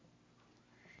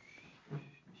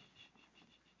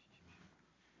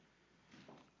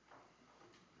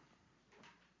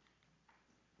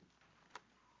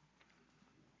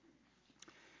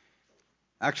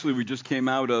Actually, we just came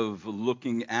out of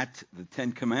looking at the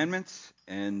Ten Commandments,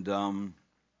 and so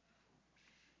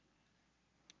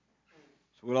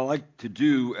what I like to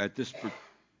do at this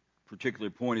particular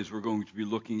point is we're going to be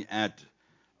looking at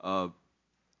the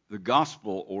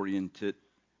gospel-oriented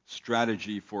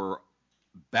strategy for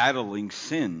battling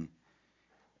sin.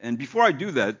 And before I do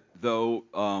that, though,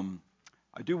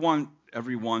 I do want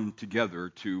everyone together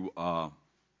to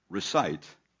recite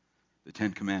the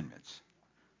Ten Commandments.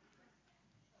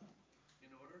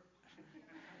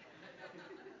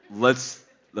 Let's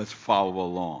follow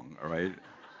along, all right?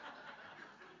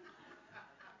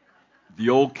 The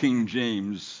old King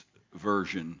James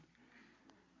version,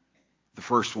 the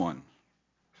first one.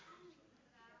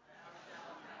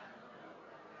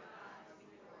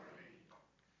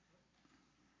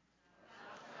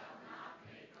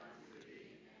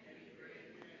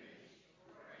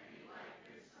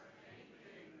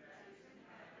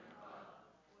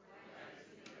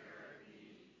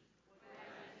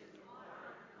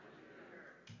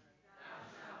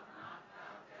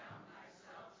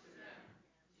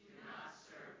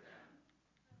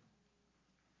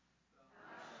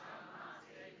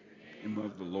 Name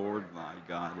of the Lord thy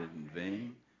God in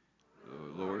vain.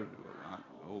 The Lord will not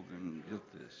hold him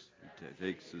guiltless who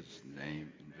takes his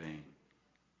name in vain.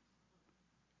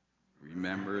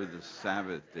 Remember the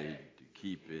Sabbath day to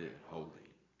keep it holy.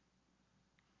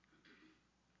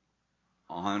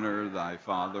 Honor thy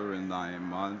father and thy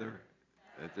mother,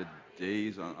 that the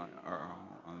days are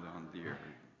on the earth.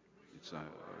 It's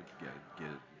get.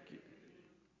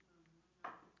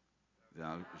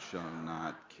 Thou shalt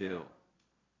not kill.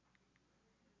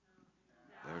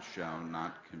 Thou shalt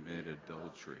not commit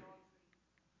adultery.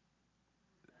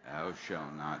 Thou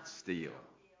shalt not steal.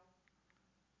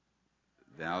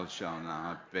 Thou shalt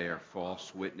not bear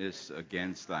false witness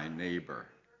against thy neighbor.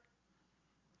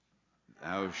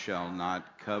 Thou shalt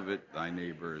not covet thy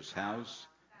neighbor's house.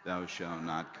 Thou shalt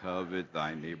not covet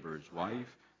thy neighbor's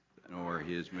wife, nor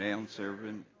his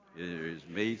manservant, his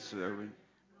maidservant,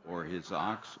 or his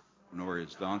ox, nor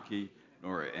his donkey,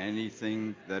 nor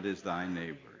anything that is thy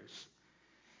neighbor's.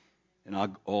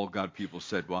 And all God people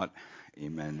said what?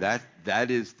 Amen. That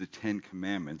is the Ten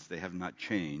Commandments. They have not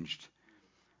changed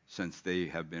since they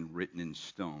have been written in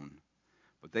stone.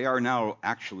 But they are now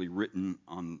actually written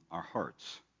on our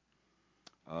hearts.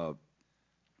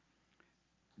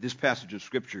 This passage of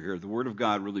Scripture here, the Word of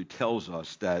God really tells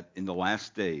us that in the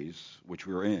last days, which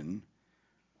we're in,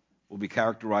 will be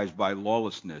characterized by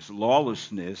lawlessness.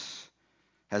 Lawlessness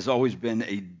has always been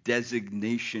a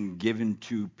designation given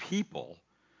to people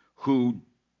who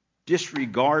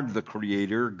disregard the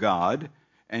Creator, God,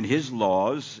 and His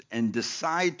laws, and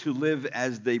decide to live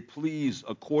as they please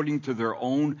according to their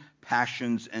own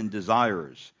passions and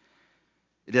desires.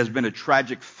 It has been a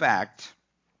tragic fact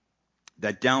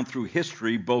that down through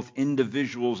history, both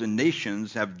individuals and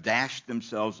nations have dashed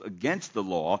themselves against the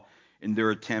law in their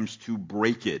attempts to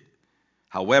break it.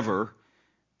 However,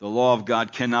 the law of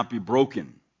God cannot be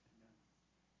broken.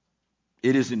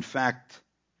 It is, in fact,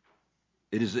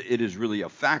 it is really a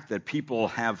fact that people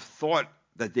have thought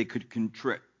that they could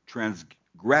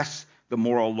transgress the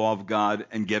moral law of God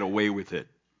and get away with it.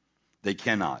 They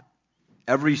cannot.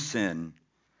 Everyone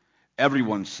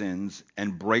sins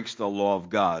and breaks the law of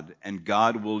God, and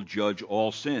God will judge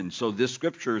all sin. So this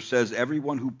scripture says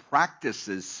everyone who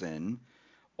practices sin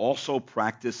also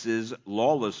practices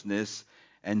lawlessness,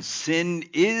 and sin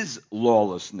is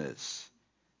lawlessness.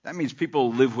 That means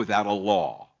people live without a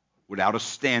law, without a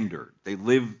standard. They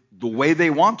live the way they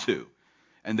want to,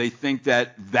 and they think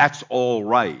that that's all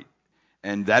right,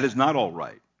 and that is not all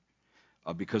right.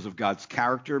 Because of God's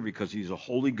character, because He's a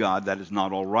holy God, that is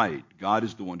not all right. God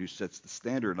is the one who sets the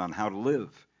standard on how to live.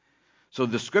 So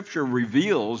the Scripture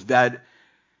reveals that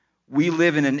we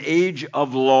live in an age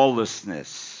of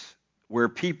lawlessness, where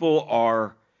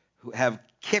people have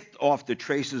kicked off the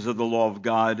traces of the law of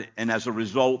God, and as a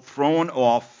result, thrown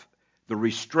off the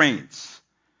restraints.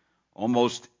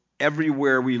 Almost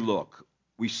everywhere we look,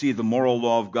 we see the moral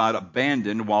law of God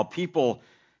abandoned, while people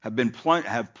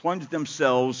have plunged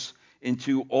themselves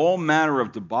into all manner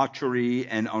of debauchery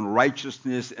and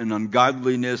unrighteousness and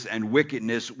ungodliness and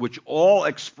wickedness, which all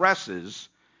expresses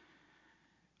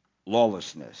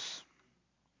lawlessness.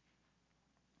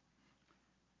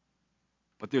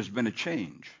 But there's been a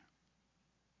change.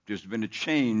 There's been a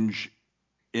change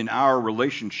in our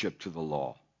relationship to the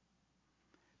law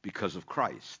because of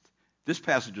Christ. This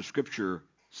passage of Scripture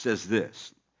says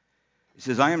this. It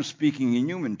says, I am speaking in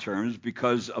human terms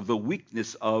because of the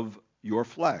weakness of your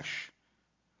flesh.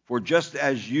 For just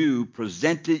as you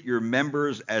presented your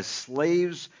members as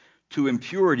slaves to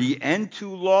impurity and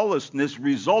to lawlessness,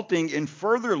 resulting in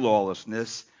further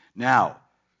lawlessness. Now,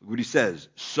 look what he says.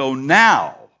 So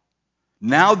now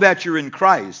that you're in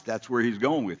Christ, that's where he's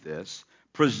going with this,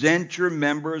 present your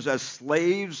members as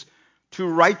slaves to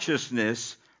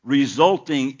righteousness,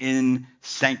 resulting in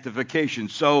sanctification.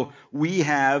 So we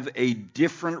have a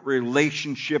different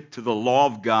relationship to the law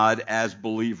of God as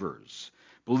believers.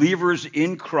 Believers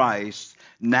in Christ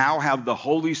now have the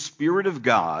Holy Spirit of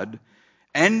God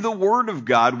and the Word of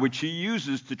God, which he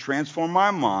uses to transform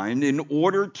our mind in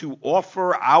order to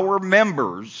offer our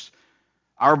members,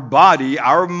 our body,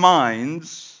 our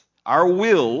minds, our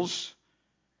wills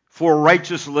for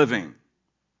righteous living.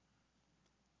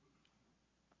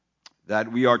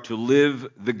 That we are to live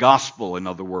the gospel, in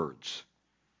other words.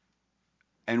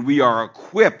 And we are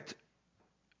equipped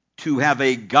to have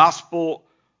a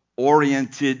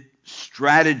gospel-oriented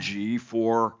strategy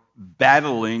for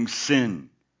battling sin.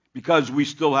 Because we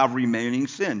still have remaining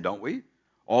sin, don't we?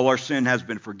 All our sin has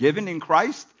been forgiven in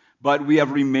Christ, but we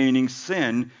have remaining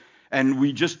sin, and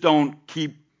we just don't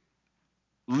keep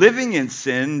living in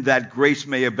sin that grace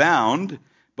may abound,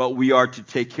 but we are to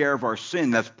take care of our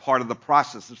sin. That's part of the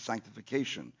process of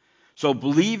sanctification. So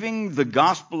believing the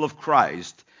gospel of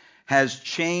Christ has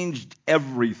changed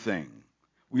everything.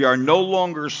 We are no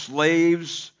longer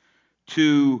slaves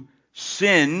to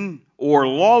sin or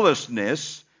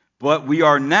lawlessness, but we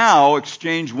are now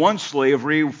exchanged one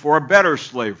slavery for a better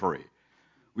slavery.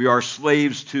 We are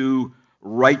slaves to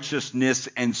righteousness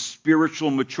and spiritual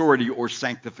maturity or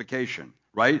sanctification,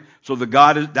 right? So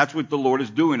that's what the Lord is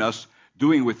doing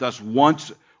with us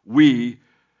once we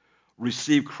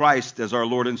receive Christ as our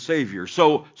Lord and Savior.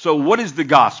 So what is the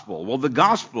gospel? Well, the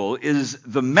gospel is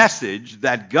the message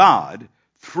that God,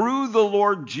 through the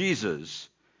Lord Jesus,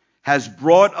 has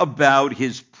brought about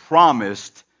his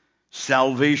promised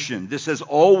salvation. This has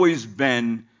always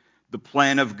been the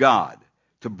plan of God,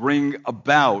 to bring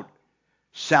about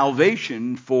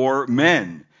salvation for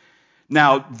men.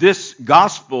 Now, this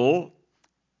gospel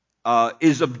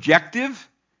is objective.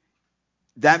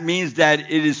 That means that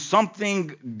it is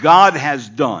something God has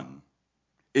done.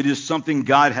 It is something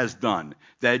God has done.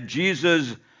 That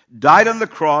Jesus died on the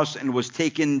cross and was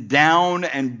taken down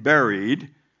and buried.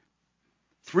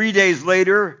 3 days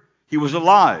later, he was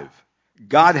alive.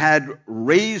 God had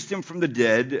raised him from the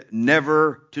dead,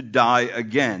 never to die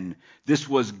again. This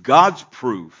was God's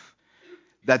proof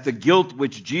that the guilt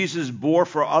which Jesus bore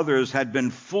for others had been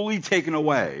fully taken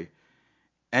away,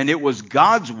 and it was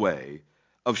God's way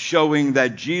of showing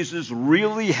that Jesus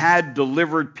really had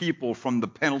delivered people from the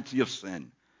penalty of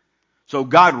sin. So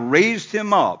God raised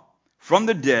him up from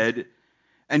the dead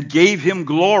and gave him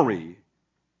glory,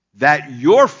 that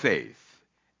your faith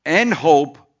and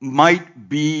hope might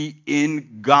be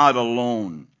in God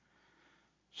alone.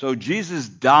 So Jesus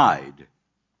died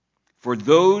for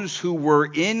those who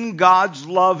were in God's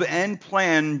love and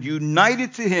plan,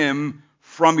 united to him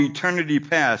from eternity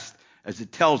past, as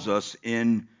it tells us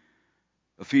in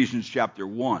Ephesians chapter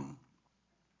 1.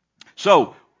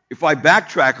 So, if I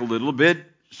backtrack a little bit,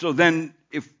 so then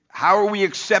how are we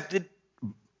accepted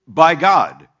by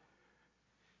God?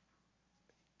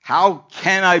 How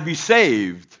can I be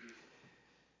saved?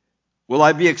 Will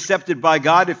I be accepted by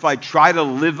God if I try to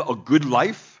live a good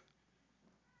life?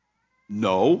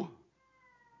 No.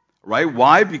 Right?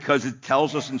 Why? Because it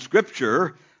tells us in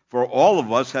Scripture, for all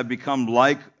of us have become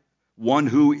like one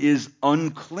who is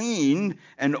unclean,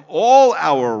 and all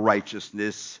our righteous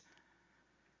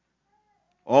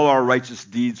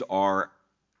deeds are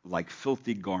like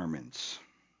filthy garments.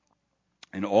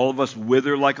 And all of us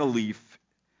wither like a leaf,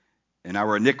 and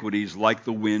our iniquities like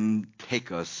the wind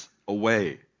take us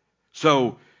away.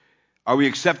 So, are we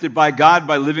accepted by God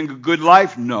by living a good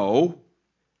life? No.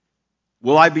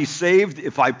 Will I be saved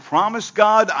if I promise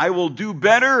God I will do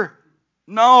better?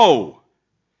 No.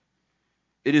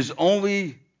 It is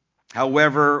only,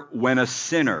 however, when a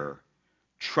sinner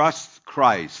trusts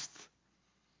Christ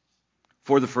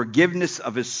for the forgiveness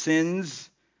of his sins,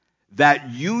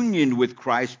 that union with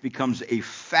Christ becomes a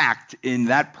fact in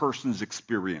that person's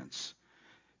experience.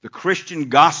 The Christian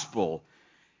gospel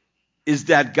is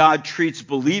that God treats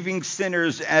believing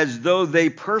sinners as though they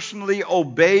personally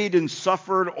obeyed and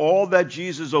suffered all that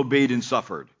Jesus obeyed and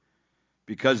suffered,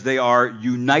 because they are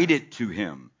united to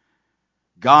him.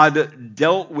 God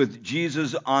dealt with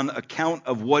Jesus on account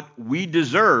of what we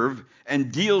deserve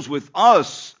and deals with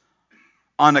us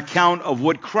on account of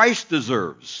what Christ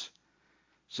deserves.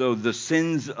 So the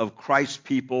sins of Christ's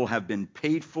people have been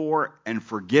paid for and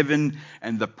forgiven,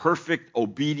 and the perfect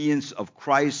obedience of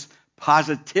Christ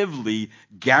positively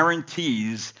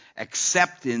guarantees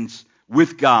acceptance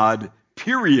with God,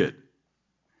 period.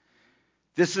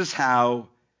 This is how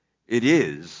it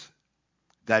is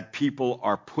that people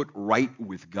are put right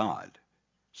with God.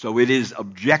 So it is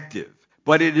objective,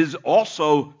 but it is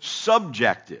also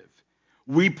subjective.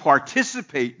 We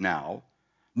participate now,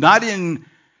 not in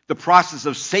the process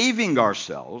of saving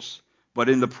ourselves, but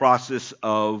in the process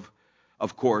of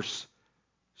course,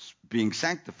 being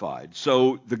sanctified.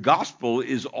 So the gospel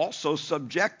is also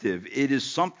subjective. It is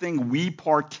something we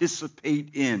participate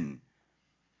in.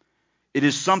 It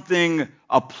is something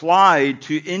applied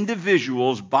to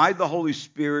individuals by the Holy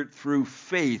Spirit through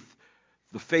faith,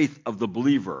 the faith of the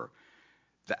believer.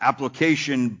 The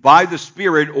application by the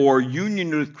Spirit or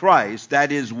union with Christ,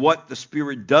 that is what the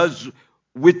Spirit does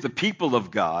with the people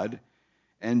of God,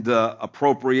 and the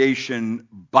appropriation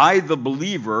by the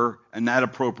believer, and that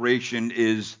appropriation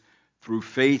is through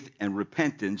faith and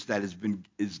repentance that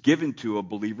is given to a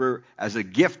believer as a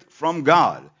gift from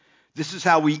God. This is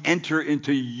how we enter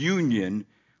into union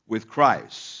with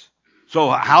Christ. So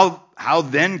how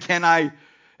then can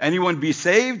anyone be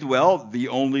saved? Well, the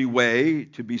only way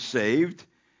to be saved,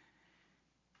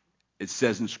 it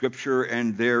says in Scripture,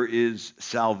 and there is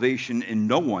salvation in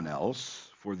no one else,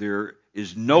 for there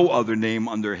is no other name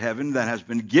under heaven that has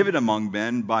been given among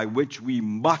men by which we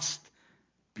must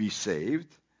be saved.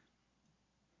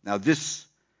 Now this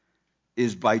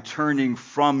is by turning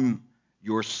from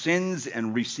your sins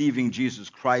and receiving Jesus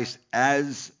Christ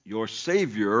as your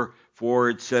Savior, for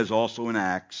it says also in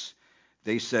Acts,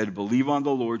 they said, believe on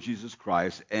the Lord Jesus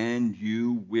Christ and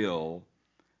you will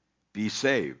be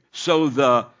saved.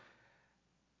 So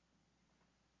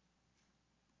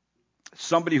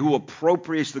somebody who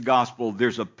appropriates the gospel,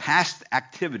 there's a past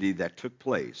activity that took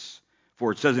place.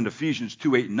 For it says in Ephesians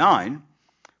 2:8-9,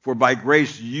 for by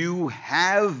grace you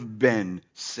have been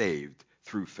saved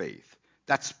through faith.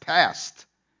 That's past.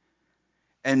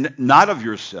 And not of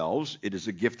yourselves, it is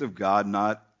a gift of God,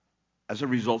 not as a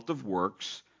result of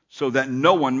works, so that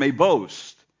no one may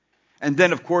boast. And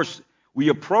then, of course, we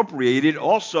appropriate it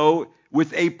also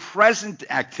with a present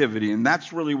activity, and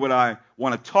that's really what I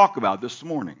want to talk about this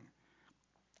morning.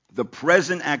 The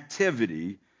present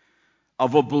activity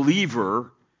of a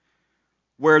believer,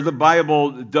 where the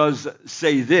Bible does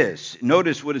say this.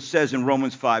 Notice what it says in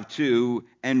Romans 5:2,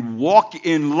 and walk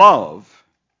in love,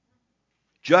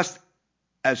 just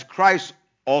as Christ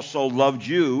also loved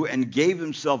you and gave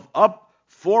himself up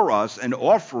for us, an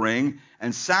offering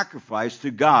and sacrifice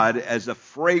to God as a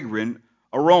fragrant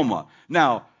aroma.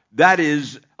 Now, that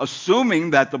is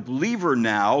assuming that the believer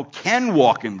now can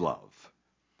walk in love.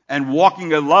 And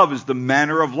walking in love is the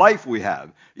manner of life we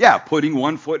have. Yeah, putting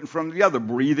one foot in front of the other,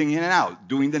 breathing in and out,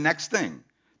 doing the next thing.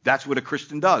 That's what a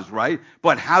Christian does, right?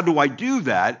 But how do I do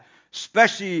that,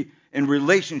 especially in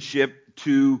relationship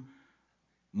to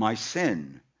my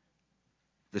sin?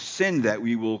 The sin that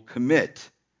we will commit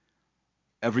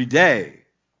every day.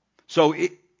 So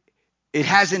it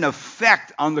has an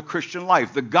effect on the Christian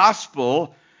life. The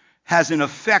gospel has an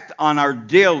effect on our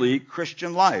daily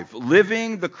Christian life.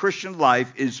 Living the Christian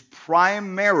life is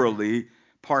primarily,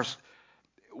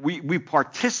 we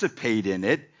participate in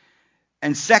it,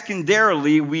 and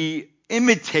secondarily, we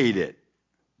imitate it.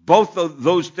 Both of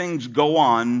those things go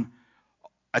on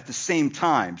at the same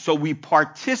time. So we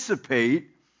participate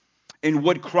in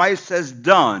what Christ has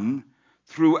done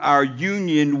through our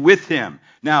union with him.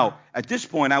 Now, at this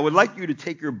point, I would like you to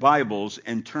take your Bibles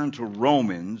and turn to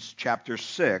Romans chapter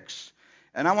 6.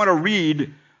 And I want to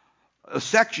read a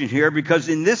section here because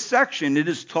in this section it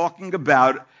is talking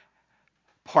about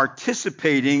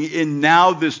participating in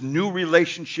now this new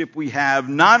relationship we have,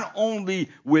 not only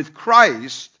with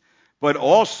Christ, but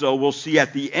also we'll see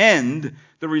at the end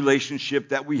the relationship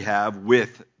that we have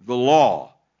with the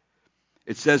law.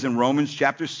 It says in Romans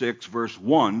chapter 6, verse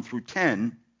 1 through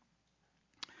 10,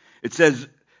 it says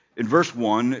in verse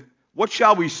 1, what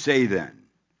shall we say then?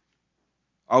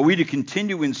 Are we to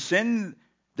continue in sin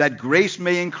that grace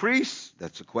may increase?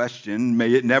 That's a question.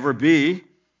 May it never be.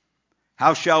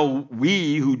 How shall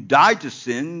we who died to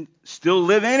sin still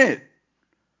live in it?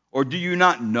 Or do you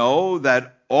not know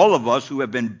that all of us who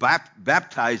have been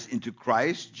baptized into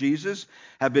Christ Jesus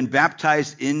have been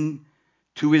baptized into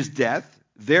his death?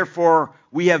 Therefore,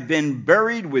 we have been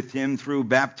buried with him through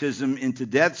baptism into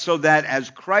death, so that as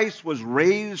Christ was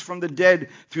raised from the dead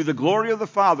through the glory of the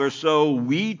Father, so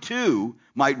we too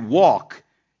might walk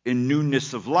in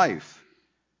newness of life.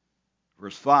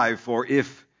 Verse 5, for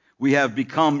if we have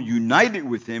become united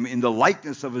with him in the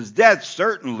likeness of his death,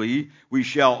 certainly we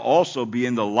shall also be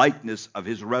in the likeness of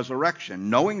his resurrection,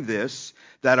 knowing this,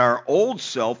 that our old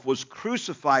self was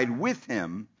crucified with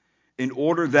him in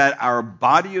order that our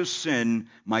body of sin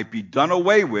might be done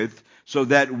away with, so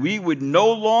that we would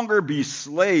no longer be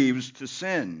slaves to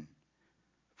sin.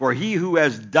 For he who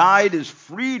has died is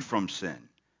freed from sin.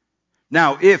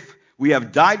 Now, if we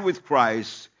have died with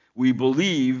Christ, we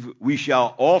believe we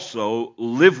shall also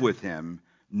live with him,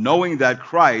 knowing that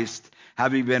Christ,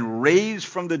 having been raised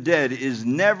from the dead, is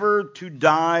never to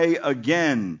die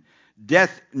again.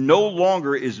 Death no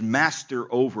longer is master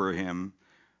over him.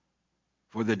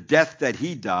 For the death that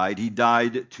he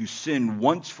died to sin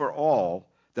once for all,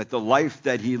 that the life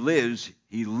that he lives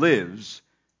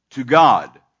to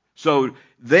God. So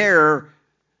they're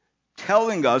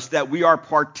telling us that we are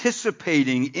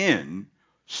participating in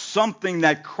something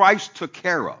that Christ took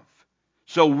care of.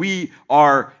 So we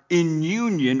are in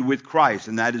union with Christ,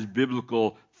 and that is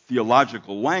biblical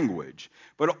theological language.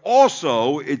 But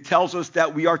also it tells us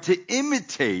that we are to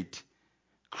imitate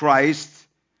Christ,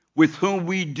 with whom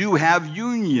we do have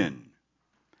union.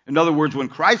 In other words, when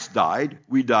Christ died,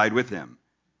 we died with him.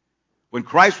 When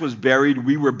Christ was buried,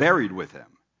 we were buried with him.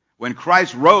 When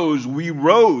Christ rose, we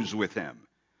rose with him.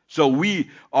 So we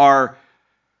are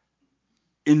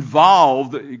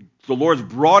involved. The Lord's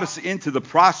brought us into the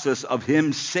process of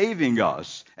him saving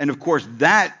us. And of course,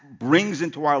 that brings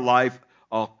into our life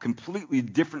a completely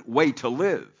different way to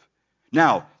live.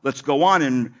 Now, let's go on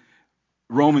in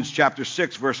Romans chapter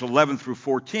 6, verse 11 through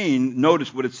 14.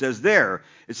 Notice what it says there.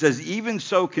 It says, even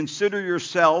so consider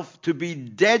yourself to be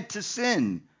dead to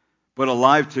sin, but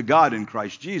alive to God in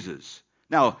Christ Jesus.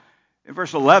 Now, in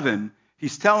verse 11,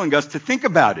 he's telling us to think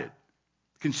about it.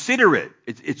 Consider it.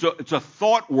 It's a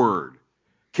thought word.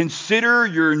 Consider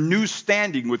your new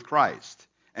standing with Christ.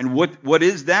 And what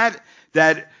is that?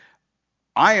 That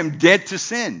I am dead to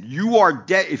sin. You are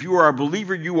dead. If you are a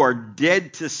believer, you are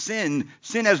dead to sin.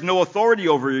 Sin has no authority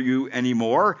over you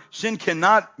anymore. Sin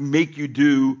cannot make you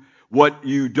do what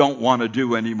you don't want to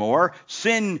do anymore.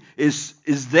 Sin is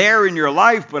there in your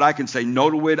life, but I can say no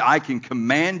to it. I can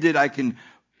command it. I can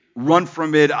run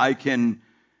from it. I can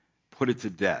put it to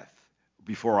death.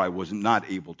 Before I was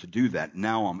not able to do that.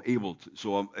 Now I'm able to.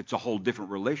 So it's a whole different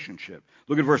relationship.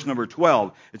 Look at verse number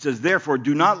 12. It says, therefore,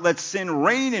 do not let sin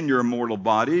reign in your mortal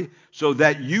body so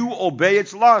that you obey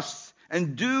its lusts.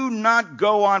 And do not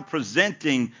go on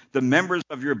presenting the members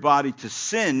of your body to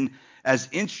sin as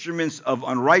instruments of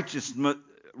unrighteousness,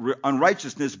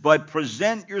 but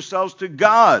present yourselves to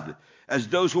God as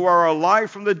those who are alive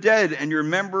from the dead, and your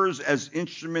members as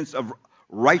instruments of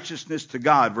righteousness to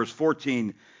God. Verse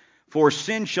 14, for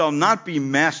sin shall not be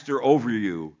master over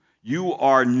you. You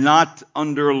are not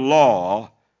under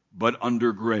law, but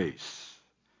under grace.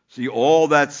 See, all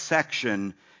that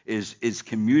section is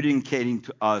communicating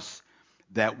to us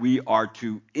that we are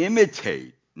to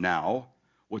imitate now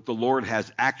what the Lord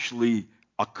has actually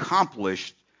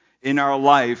accomplished in our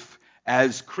life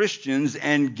as Christians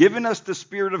and given us the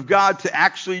Spirit of God to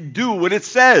actually do what it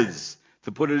says,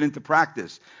 to put it into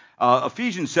practice.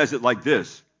 Ephesians says it like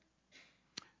this.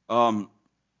 In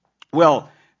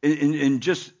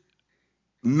just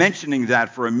mentioning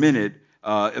that for a minute,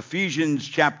 Ephesians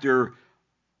chapter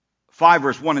 5,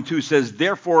 verse 1 and 2 says,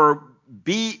 therefore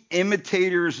be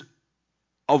imitators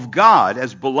of God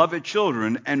as beloved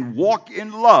children, and walk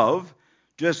in love,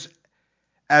 just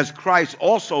as Christ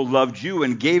also loved you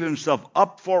and gave himself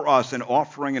up for us, an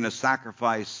offering and a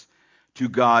sacrifice to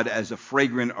God as a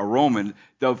fragrant aroma.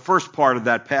 The first part of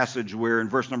that passage, where in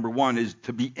verse number 1 is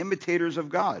to be imitators of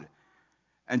God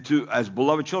and to, as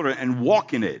beloved children, and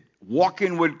walk in it. Walk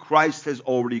in what Christ has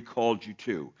already called you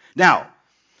to. Now,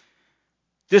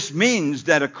 this means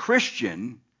that a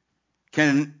Christian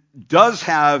does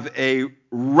have a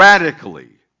radically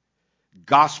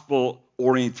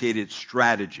gospel-orientated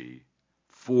strategy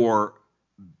for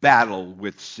battle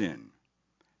with sin.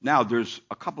 Now, there's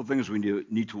a couple things we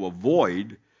need to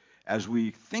avoid as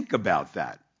we think about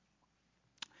that.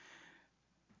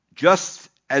 Just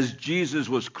as Jesus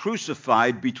was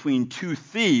crucified between two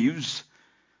thieves,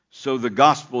 so the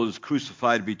gospel is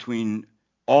crucified between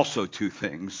also two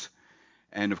things.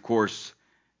 And of course,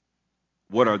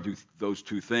 what are those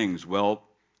two things? Well,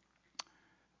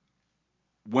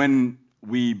 when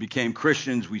we became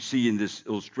Christians, we see in this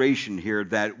illustration here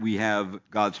that we have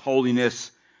God's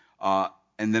holiness, and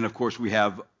then of course we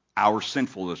have our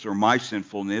sinfulness, or my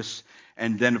sinfulness,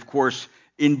 and then of course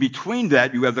in between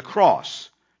that you have the cross.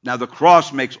 Now the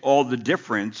cross makes all the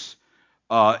difference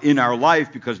in our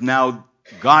life, because now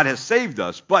God has saved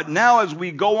us. But now as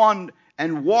we go on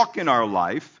and walk in our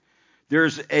life,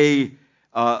 there's a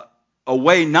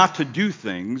way not to do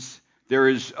things. There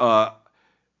is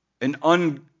an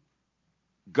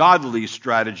godly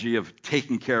strategy of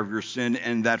taking care of your sin,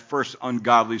 and that first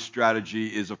ungodly strategy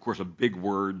is, of course, a big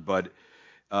word, but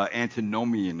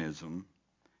antinomianism.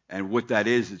 And what that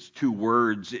is, it's two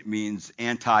words. It means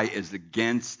anti is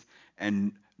against,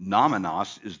 and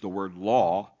nomenos is the word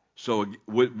law. So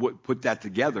put that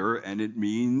together, and it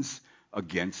means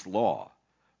against law.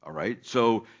 All right?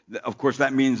 So, of course,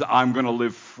 that means I'm going to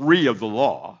live free of the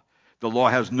law. The law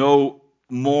has no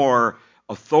more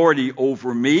authority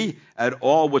over me at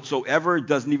all whatsoever. It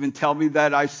doesn't even tell me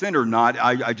that I sin or not.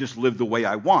 I just live the way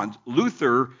I want.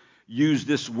 Luther used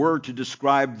this word to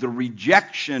describe the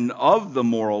rejection of the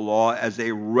moral law as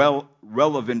a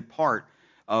relevant part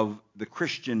of the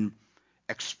Christian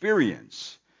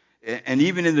experience. And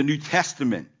even in the New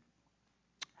Testament,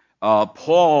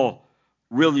 Paul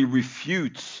really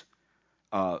refutes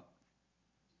the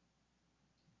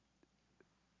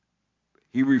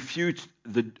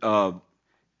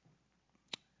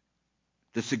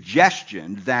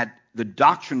suggestion that the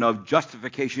doctrine of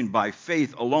justification by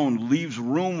faith alone leaves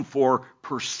room for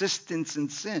persistence in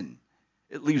sin.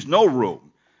 It leaves no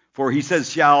room. For he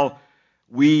says, shall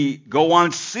we go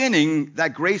on sinning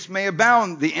that grace may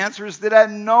abound? The answer is to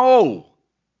that, no.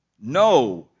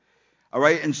 No. All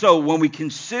right? And so when we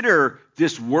consider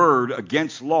this word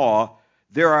against law,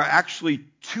 there are actually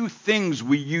two things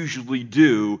we usually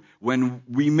do when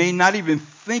we may not even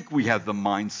think we have the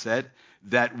mindset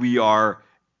that we are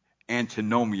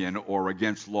antinomian or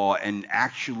against law, and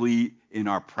actually in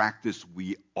our practice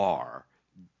we are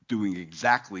doing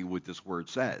exactly what this word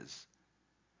says.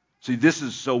 See, this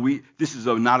is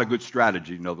not a good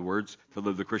strategy, in other words, to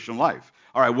live the Christian life.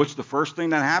 All right, what's the first thing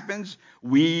that happens?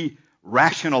 We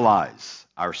rationalize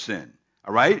our sin.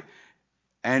 All right?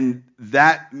 And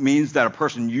that means that a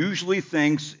person usually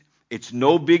thinks it's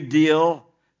no big deal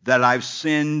that I've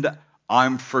sinned,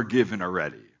 I'm forgiven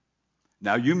already.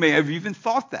 Now, you may have even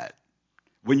thought that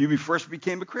when you first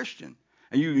became a Christian.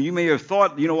 And you may have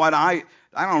thought, you know what, I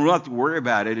don't have to worry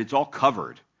about it. It's all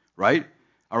covered, right?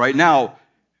 All right, now,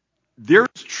 there's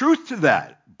truth to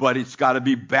that, but it's got to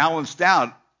be balanced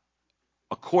out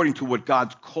according to what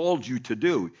God's called you to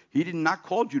do. He did not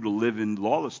call you to live in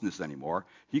lawlessness anymore.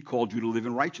 He called you to live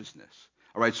in righteousness.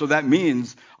 All right, so that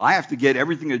means I have to get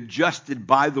everything adjusted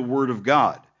by the Word of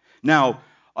God. Now,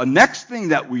 a next thing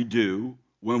that we do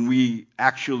when we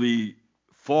actually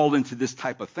fall into this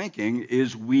type of thinking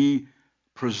is we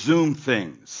presume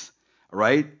things, all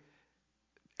right?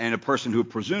 And a person who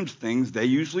presumes things, they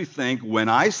usually think, when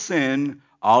I sin,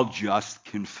 I'll just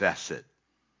confess it,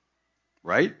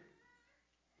 right?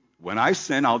 When I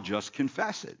sin, I'll just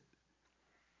confess it.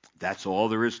 That's all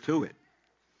there is to it.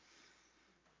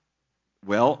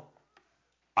 Well,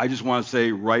 I just want to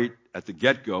say right at the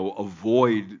get-go,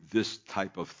 avoid this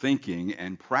type of thinking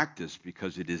and practice,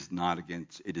 because it is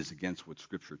against what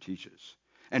Scripture teaches.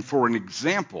 And for an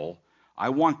example, I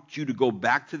want you to go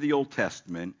back to the Old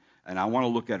Testament, and I want to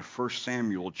look at 1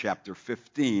 Samuel chapter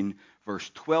 15, verse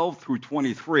 12 through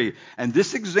 23. And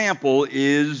this example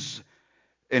is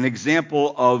an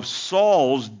example of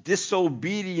Saul's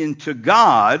disobedience to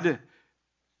God,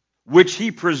 which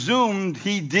he presumed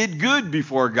he did good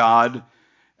before God,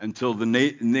 until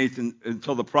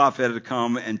the prophet had to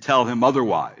come and tell him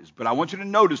otherwise. But I want you to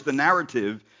notice the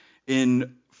narrative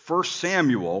in 1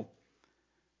 Samuel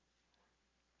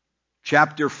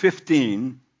chapter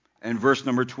 15 and verse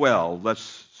number 12. Let's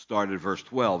start at verse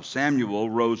 12. Samuel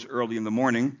rose early in the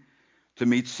morning to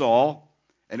meet Saul,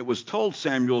 and it was told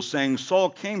Samuel, saying,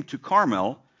 Saul came to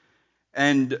Carmel,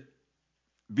 and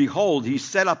behold, he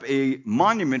set up a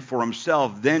monument for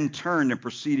himself, then turned and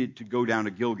proceeded to go down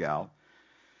to Gilgal.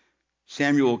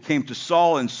 Samuel came to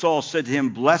Saul, and Saul said to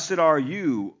him, Blessed are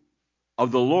you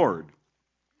of the Lord.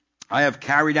 I have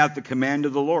carried out the command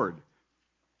of the Lord.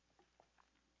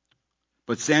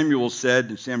 But Samuel said,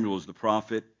 and Samuel is the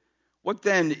prophet, What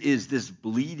then is this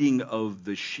bleating of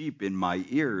the sheep in my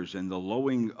ears, and the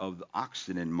lowing of the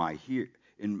oxen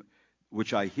in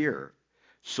which I hear?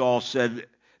 Saul said,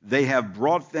 They have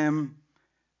brought them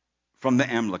from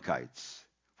the Amalekites.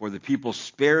 For the people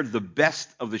spared the best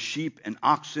of the sheep and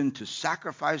oxen to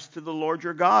sacrifice to the Lord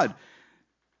your God,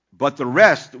 but the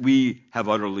rest we have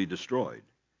utterly destroyed.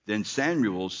 Then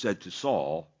Samuel said to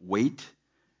Saul, Wait,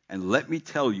 and let me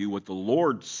tell you what the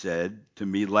Lord said to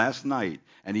me last night.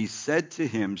 And he said to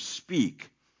him, Speak.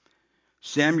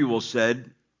 Samuel said,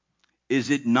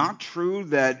 Is it not true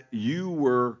that you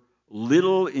were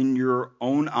little in your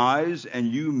own eyes, and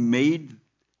you made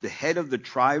the head of the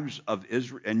tribes of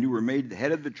Israel, and you were made the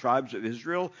head of the tribes of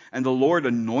Israel, and the Lord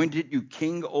anointed you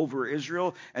king over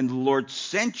Israel, and the Lord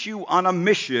sent you on a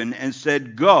mission and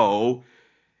said, Go,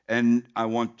 and I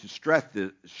want to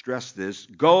stress this,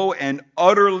 go and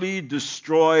utterly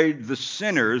destroy the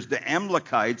sinners, the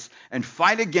Amalekites, and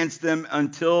fight against them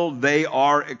until they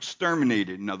are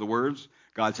exterminated. In other words,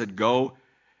 God said, go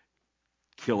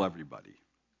kill everybody.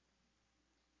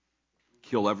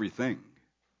 Kill everything.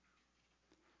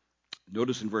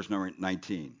 Notice in verse number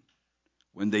 19,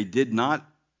 when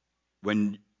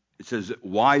it says,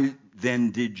 why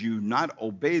then did you not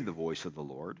obey the voice of the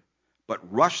Lord,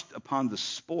 but rushed upon the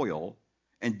spoil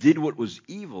and did what was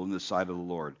evil in the sight of the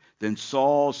Lord? Then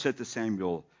Saul said to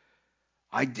Samuel,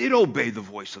 I did obey the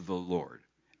voice of the Lord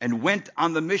and went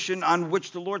on the mission on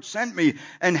which the Lord sent me,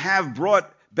 and have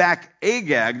brought back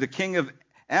Agag, the king of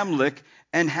Amalek,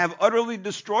 and have utterly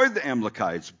destroyed the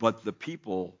Amalekites. But the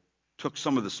people took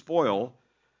some of the spoil,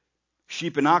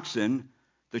 sheep and oxen,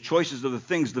 the choicest of the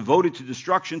things devoted to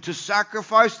destruction, to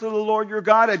sacrifice to the Lord your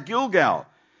God at Gilgal.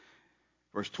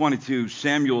 Verse 22,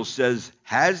 Samuel says,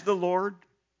 has the Lord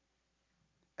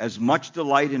as much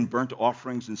delight in burnt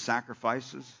offerings and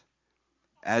sacrifices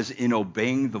as in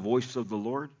obeying the voice of the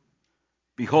Lord?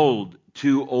 Behold,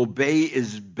 to obey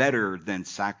is better than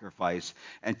sacrifice,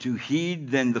 and to heed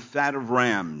than the fat of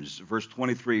rams. Verse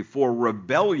 23, for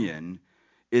rebellion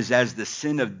is as the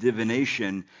sin of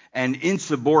divination, and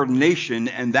insubordination,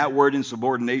 and that word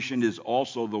insubordination is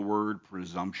also the word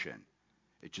presumption.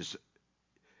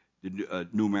 The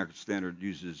New American Standard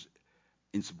uses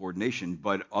insubordination,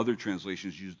 but other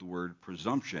translations use the word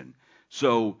presumption.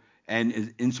 So,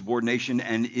 and insubordination,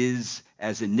 and is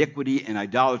as iniquity and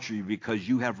idolatry, because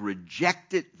you have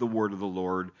rejected the word of the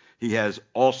Lord. He has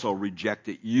also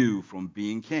rejected you from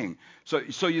being king.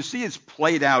 So you see it's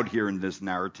played out here in this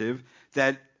narrative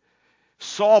that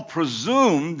Saul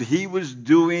presumed he was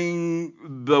doing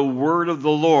the word of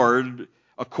the Lord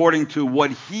according to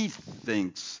what he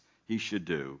thinks he should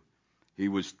do. He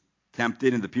was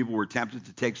tempted, and the people were tempted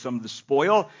to take some of the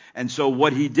spoil. And so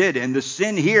what he did, and the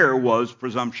sin here was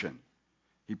presumption.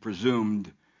 He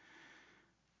presumed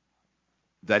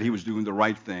that he was doing the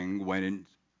right thing when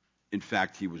in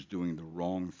fact he was doing the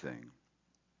wrong thing.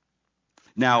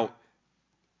 Now,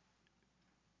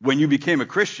 when you became a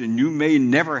Christian, you may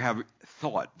never have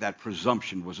thought that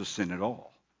presumption was a sin at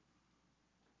all.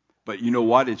 But you know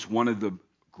what? It's one of the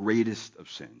greatest of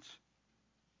sins.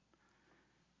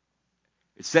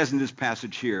 It says in this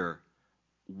passage here,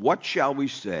 what shall we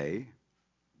say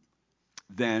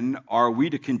then? Are we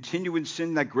to continue in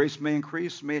sin that grace may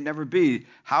increase? May it never be.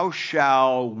 How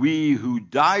shall we who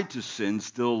died to sin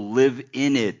still live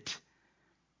in it?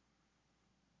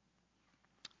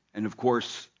 And of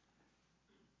course,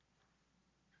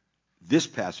 this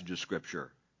passage of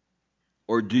Scripture,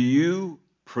 or do you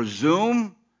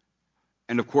presume?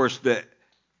 And of course, the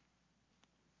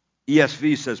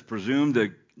ESV says presume,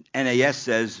 the NAS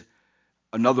says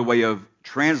another way of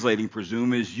translating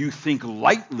presume is you think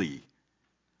lightly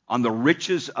on the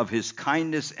riches of his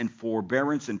kindness and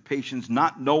forbearance and patience,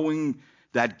 not knowing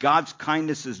that God's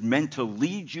kindness is meant to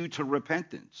lead you to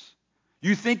repentance.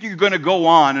 You think you're going to go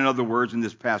on, in other words, in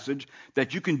this passage,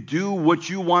 that you can do what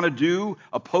you want to do,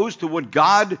 opposed to what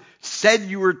God said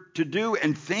you were to do,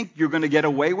 and think you're going to get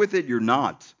away with it? You're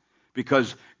not.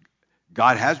 Because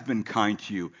God has been kind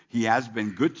to you. He has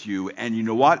been good to you. And you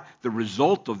know what? The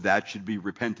result of that should be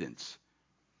repentance.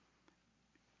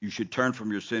 You should turn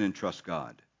from your sin and trust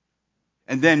God.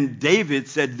 And then David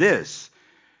said this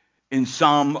in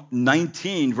Psalm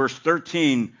 19, verse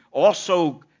 13,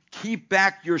 also keep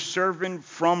back your servant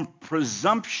from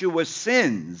presumptuous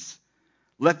sins.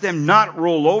 Let them not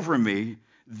roll over me.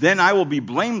 Then I will be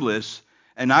blameless,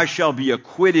 and I shall be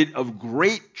acquitted of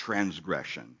great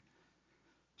transgression.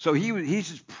 So he's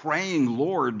just praying,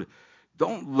 Lord,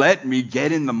 don't let me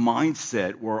get in the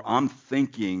mindset where I'm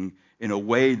thinking in a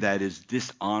way that is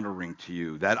dishonoring to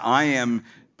you, that I am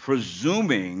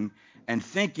presuming and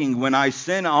thinking when I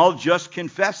sin, I'll just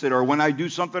confess it, or when I do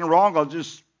something wrong, I'll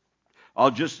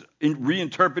just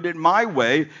reinterpret it my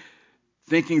way,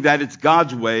 thinking that it's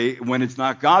God's way when it's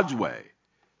not God's way.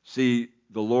 See,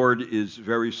 the Lord is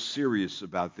very serious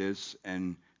about this,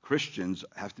 and Christians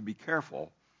have to be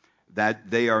careful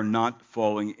that they are not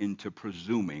falling into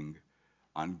presuming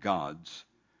on God's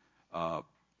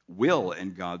will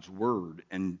and God's word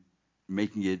and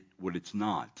making it what it's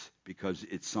not, because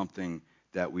it's something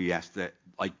that we ask that,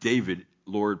 like David,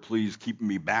 Lord, please keep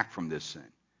me back from this sin.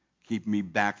 Keep me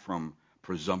back from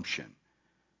presumption.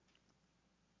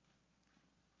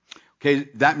 Okay,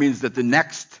 that means that the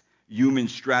next human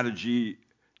strategy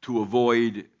to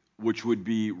avoid, which would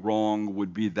be wrong,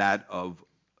 would be that of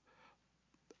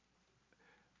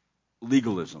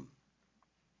legalism.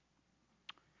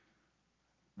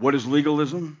 What is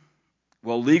legalism?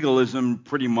 Well, legalism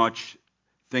pretty much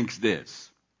thinks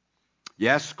this.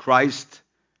 Yes, Christ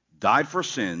died for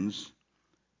sins,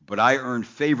 but I earn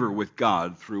favor with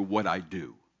God through what I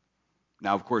do.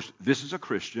 Now, of course, this is a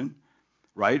Christian,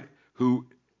 right, who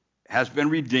has been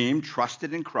redeemed,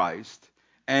 trusted in Christ,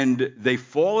 and they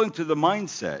fall into the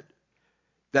mindset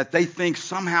that they think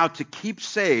somehow to keep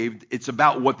saved, it's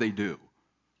about what they do.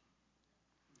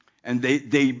 And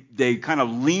they kind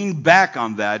of lean back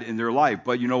on that in their life.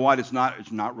 But you know what? It's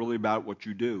not really about what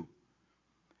you do.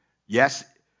 Yes,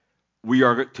 we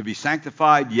are to be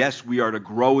sanctified. Yes, we are to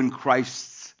grow in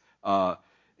Christ's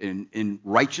in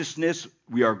righteousness.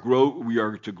 We are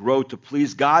to grow to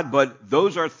please God. But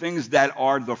those are things that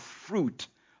are the fruit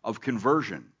of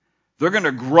conversion. They're going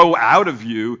to grow out of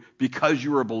you because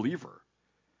you're a believer.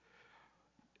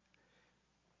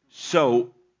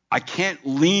 So I can't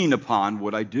lean upon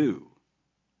what I do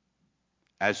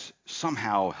as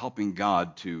somehow helping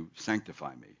God to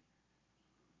sanctify me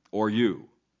or you.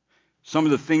 Some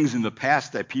of the things in the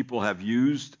past that people have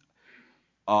used,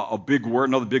 another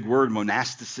big word,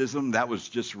 monasticism, that was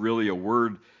just really a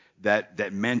word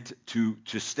that meant to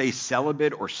stay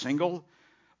celibate or single.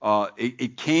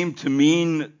 It came to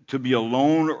mean to be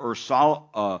alone or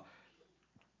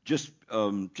just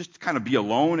kind of be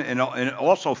alone, and it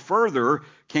also further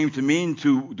came to mean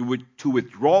to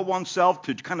withdraw oneself,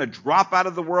 to kind of drop out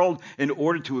of the world in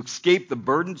order to escape the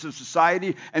burdens of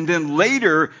society. And then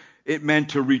later it meant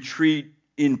to retreat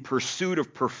in pursuit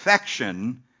of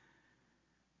perfection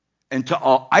and to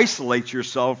isolate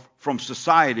yourself from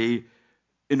society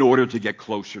in order to get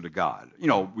closer to God. You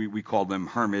know, we call them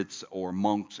hermits or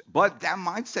monks, but that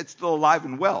mindset's still alive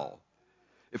and well.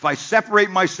 If I separate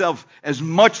myself as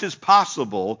much as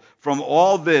possible from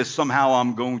all this, somehow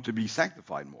I'm going to be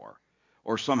sanctified more,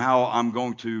 or somehow I'm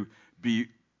going to be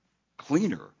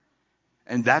cleaner.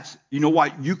 And that's, you know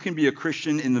what? You can be a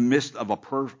Christian in the midst of a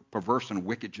perverse and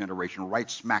wicked generation, right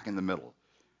smack in the middle,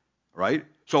 right?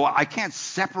 So I can't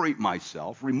separate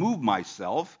myself, remove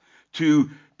myself to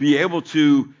be able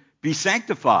to be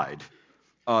sanctified.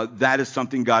 That is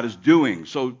something God is doing.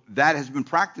 So that has been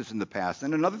practiced in the past.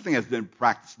 And another thing that's been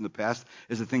practiced in the past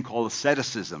is a thing called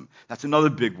asceticism. That's another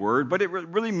big word, but it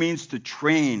really means to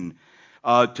train.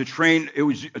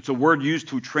 It's a word used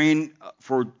to train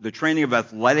for the training of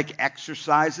athletic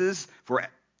exercises for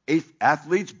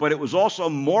athletes, but it was also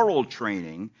moral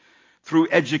training through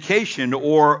education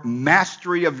or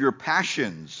mastery of your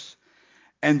passions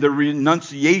and the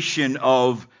renunciation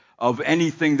of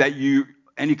anything that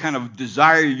any kind of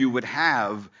desire you would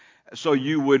have. So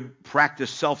you would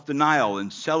practice self-denial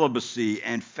and celibacy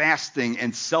and fasting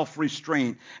and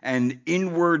self-restraint and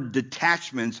inward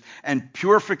detachments and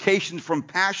purification from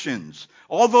passions.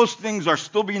 All those things are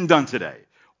still being done today.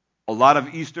 A lot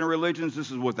of Eastern religions, this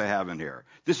is what they have in here.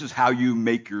 This is how you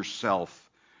make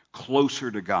yourself closer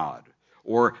to God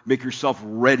or make yourself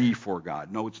ready for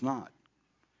God. No, it's not.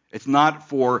 It's not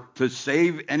to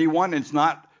save anyone. It's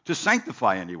not to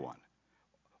sanctify anyone.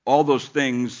 All those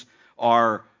things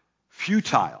are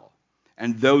futile,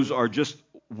 and those are just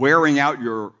wearing out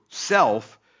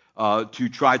yourself to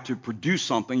try to produce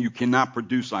something you cannot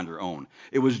produce on your own.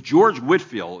 It was George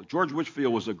Whitefield. George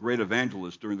Whitefield was a great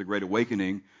evangelist during the Great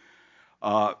Awakening.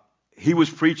 He was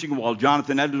preaching while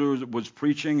Jonathan Edwards was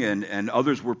preaching, and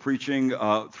others were preaching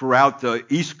throughout the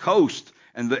East Coast,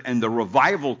 and the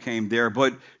revival came there.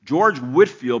 But George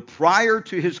Whitefield, prior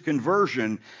to his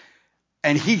conversion,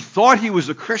 and he thought he was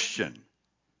a Christian.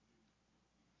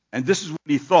 And this is what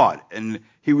he thought. And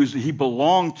he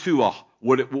belonged to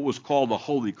what was called the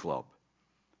Holy Club.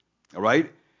 All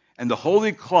right? And the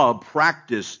Holy Club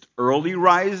practiced early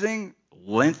rising,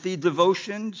 lengthy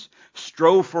devotions,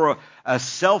 strove for a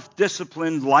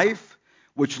self-disciplined life,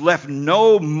 which left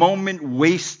no moment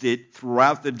wasted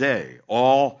throughout the day.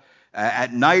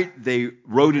 At night, they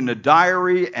wrote in a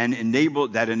diary and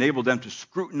enabled them to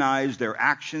scrutinize their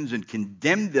actions and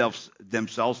condemn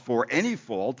themselves for any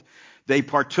fault. They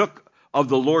partook of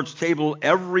the Lord's table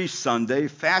every Sunday,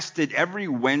 fasted every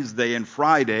Wednesday and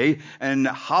Friday, and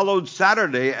hallowed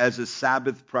Saturday as a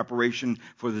Sabbath preparation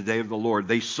for the day of the Lord.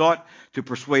 They sought to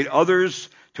persuade others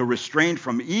to refrain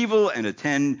from evil and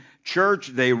attend church.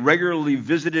 They regularly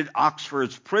visited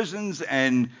Oxford's prisons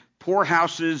and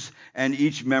poorhouses, and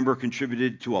each member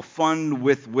contributed to a fund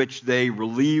with which they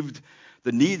relieved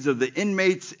the needs of the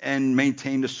inmates and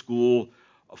maintained a school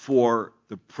for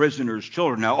the prisoners'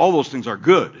 children. Now, all those things are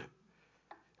good,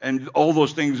 and all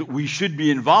those things we should be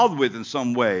involved with in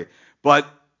some way. But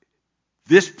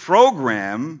this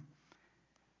program,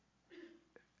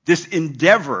 this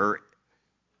endeavor,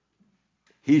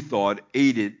 he thought,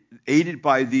 aided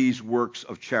by these works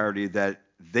of charity, that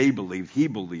he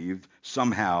believed,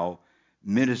 somehow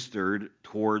ministered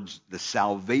towards the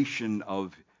salvation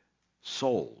of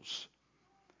souls,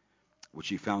 which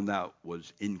he found out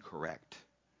was incorrect.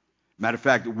 Matter of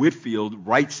fact, Whitefield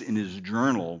writes in his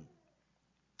journal,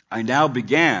 "I now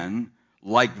began,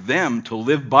 like them, to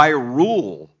live by a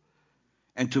rule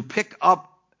and to pick up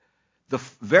the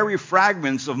very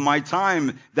fragments of my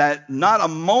time, that not a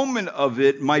moment of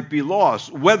it might be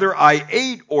lost. Whether I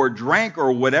ate or drank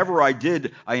or whatever I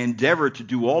did, I endeavored to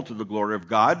do all to the glory of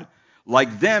God.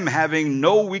 Like them, having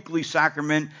no weekly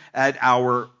sacrament at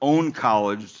our own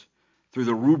college, through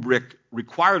the rubric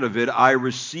required of it, I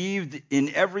received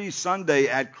in every Sunday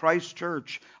at Christ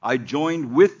Church. I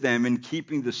joined with them in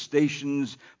keeping the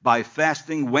stations by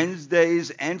fasting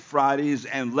Wednesdays and Fridays,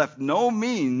 and left no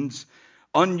means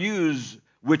unused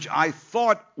which I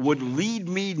thought would lead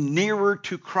me nearer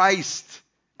to Christ."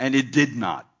 And it did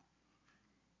not.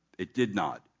 It did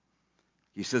not.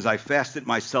 He says, "I fasted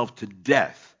myself to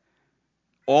death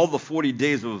all the 40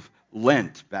 days of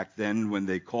Lent," back then when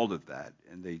they called it that,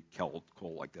 and they call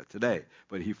like that today.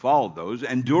 But he followed those,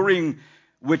 "and during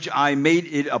which I made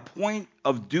it a point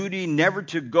of duty never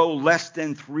to go less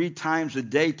than 3 times a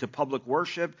day to public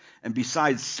worship, and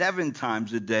besides 7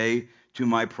 times a day to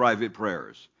my private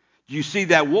prayers." Do you see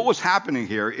that what was happening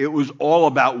here? It was all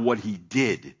about what he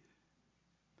did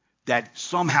that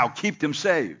somehow kept him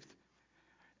saved.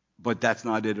 But that's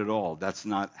not it at all. That's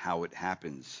not how it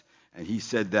happens. And he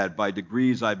said that by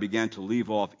degrees I began to leave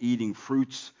off eating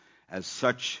fruits as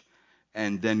such,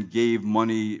 and then gave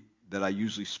money that I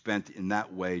usually spent in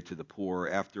that way to the poor.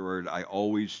 Afterward, I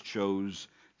always chose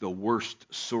the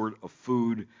worst sort of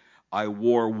food. I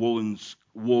wore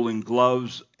woolen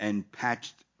gloves and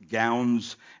patched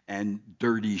gowns and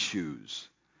dirty shoes.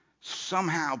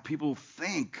 Somehow people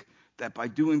think that by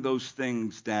doing those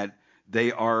things that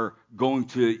they are going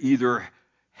to either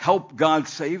help God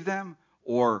save them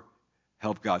or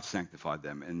help God sanctify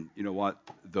them. And you know what?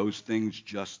 Those things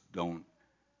just don't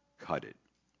cut it,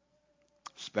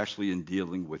 especially in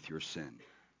dealing with your sin.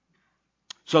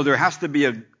 So there has to be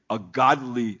a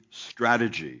godly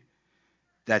strategy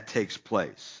that takes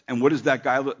place. And what is that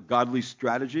godly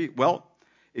strategy? Well,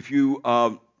 if you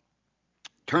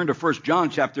turn to 1 John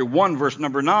chapter 1, verse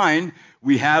number 9,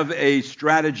 we have a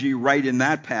strategy right in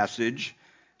that passage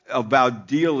about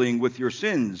dealing with your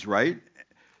sins, right?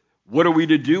 What are we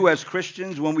to do as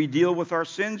Christians when we deal with our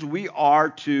sins? We are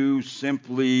to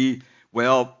simply,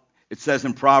 well, it says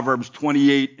in Proverbs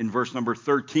 28 in verse number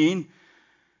 13,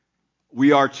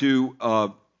 we are to,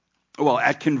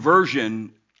 at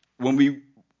conversion,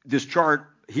 this chart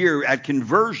here, at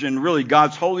conversion, really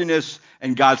God's holiness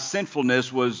and God's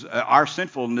sinfulness our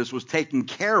sinfulness was taken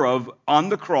care of on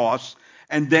the cross,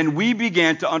 and then we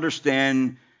began to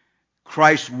understand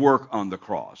Christ's work on the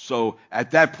cross. So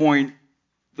at that point,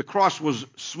 the cross was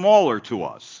smaller to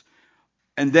us.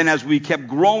 And then as we kept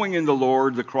growing in the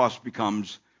Lord, the cross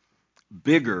becomes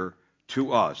bigger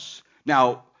to us.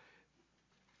 Now,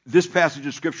 this passage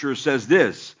of Scripture says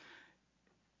this: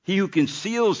 "He who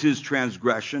conceals his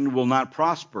transgression will not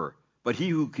prosper, but he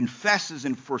who confesses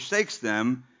and forsakes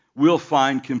them will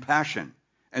find compassion."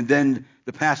 And then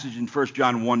the passage in 1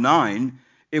 John 1:9,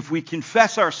 "If we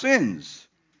confess our sins,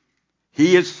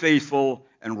 he is faithful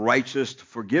and righteous to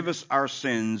forgive us our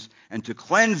sins and to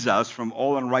cleanse us from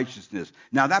all unrighteousness."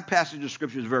 Now that passage of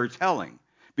Scripture is very telling,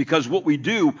 because what we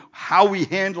do, how we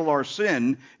handle our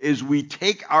sin, is we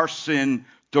take our sin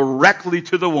directly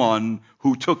to the one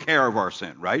who took care of our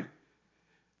sin, right?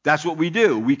 That's what we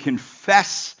do. We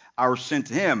confess our sin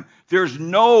to him. There's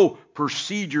no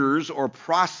procedures or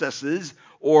processes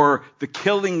or the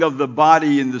killing of the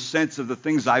body in the sense of the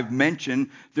things I've mentioned.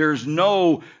 There's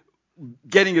no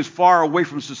getting as far away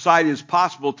from society as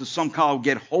possible to somehow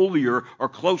get holier or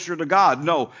closer to God.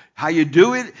 No, how you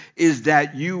do it is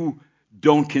that you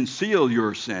don't conceal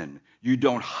your sin. You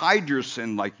don't hide your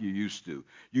sin like you used to.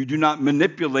 You do not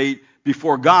manipulate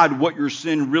before God what your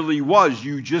sin really was.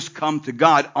 You just come to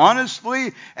God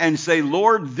honestly and say,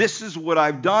 "Lord, this is what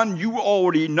I've done. You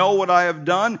already know what I have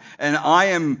done, and I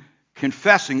am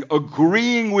confessing,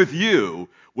 agreeing with you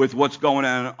with what's going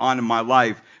on in my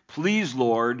life. Please,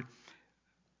 Lord,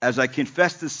 as I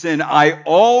confess the sin, I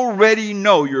already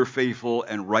know you're faithful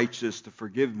and righteous to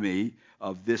forgive me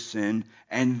of this sin,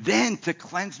 and then to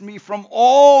cleanse me from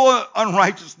all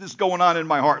unrighteousness going on in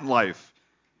my heart and life.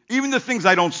 Even the things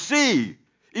I don't see,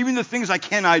 even the things I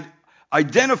cannot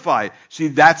identify." See,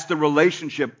 that's the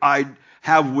relationship I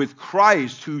have with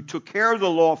Christ, who took care of the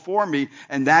law for me,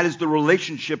 and that is the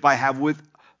relationship I have with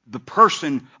the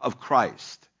person of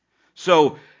Christ.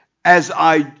 So as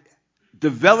I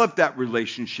develop that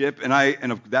relationship, and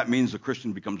that means the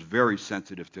Christian becomes very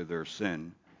sensitive to their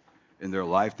sin in their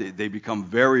life. They become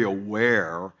very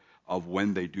aware of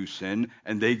when they do sin,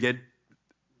 and the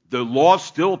law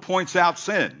still points out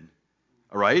sin,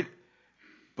 all right?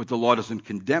 But the law doesn't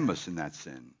condemn us in that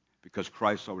sin because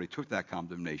Christ already took that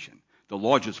condemnation. The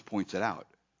law just points it out,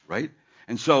 right?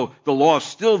 And so the law is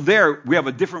still there. We have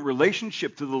a different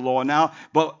relationship to the law now,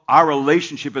 but our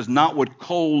relationship is not with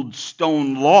cold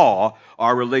stone law.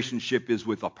 Our relationship is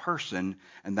with a person,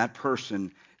 and that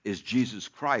person is Jesus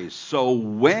Christ. So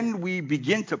when we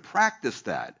begin to practice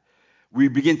that, we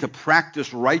begin to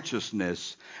practice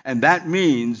righteousness, and that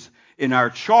means in our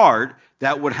chart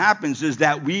that what happens is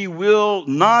that we will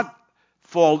not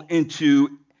fall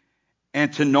into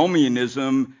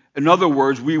antinomianism. In other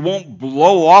words, we won't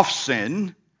blow off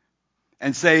sin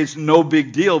and say it's no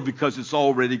big deal because it's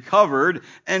already covered.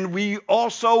 And we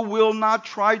also will not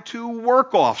try to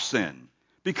work off sin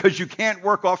because you can't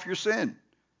work off your sin.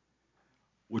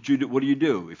 What do you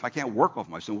do? If I can't work off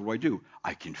my sin, what do?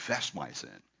 I confess my sin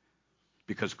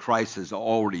because Christ has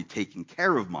already taken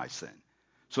care of my sin.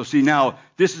 So see, now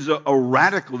this is a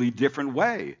radically different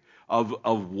way of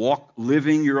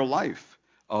living your life,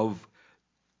 of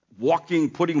walking,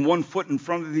 putting one foot in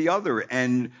front of the other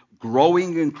and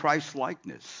growing in Christ's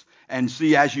likeness. And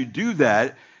see, as you do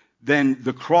that, then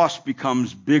the cross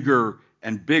becomes bigger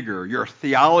and bigger. Your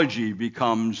theology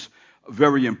becomes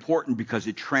very important because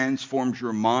it transforms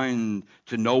your mind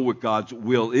to know what God's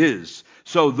will is.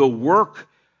 So the work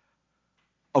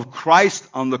of Christ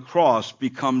on the cross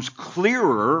becomes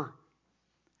clearer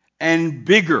and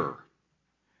bigger.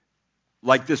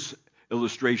 Like this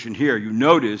illustration here, you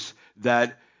notice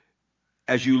that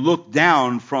as you look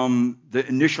down from the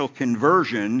initial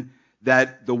conversion,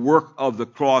 that the work of the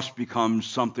cross becomes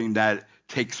something that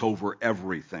takes over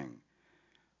everything.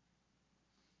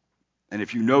 And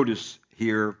if you notice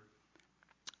here,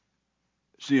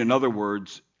 see, in other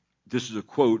words, this is a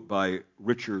quote by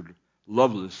Richard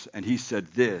Lovelace, and he said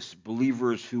this: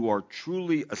 believers who are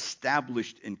truly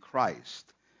established in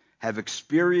Christ have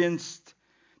experienced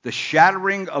the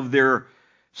shattering of their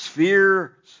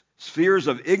spheres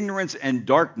of ignorance and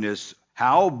darkness.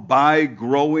 How? By a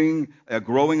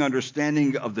growing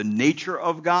understanding of the nature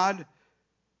of God,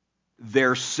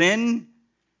 their sin,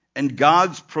 and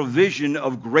God's provision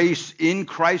of grace in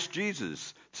Christ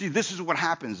Jesus. See, this is what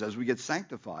happens as we get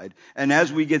sanctified. And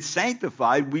as we get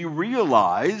sanctified, we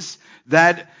realize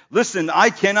that, listen, I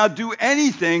cannot do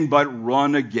anything but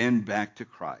run again back to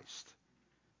Christ,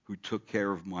 who took care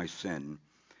of my sin.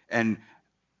 And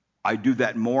I do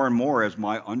that more and more as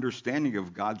my understanding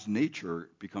of God's nature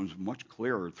becomes much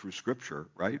clearer through Scripture,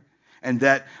 right? And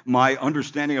that my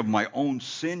understanding of my own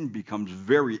sin becomes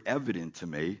very evident to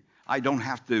me. I don't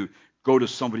have to go to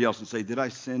somebody else and say, did I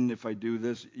sin if I do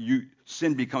this?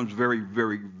 Sin becomes very,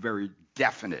 very, very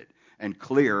definite and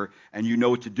clear, and you know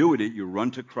what to do with it. You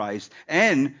run to Christ.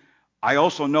 And I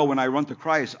also know when I run to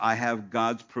Christ, I have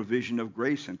God's provision of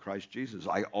grace in Christ Jesus.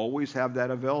 I always have that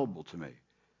available to me,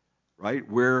 right?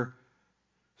 Where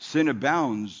sin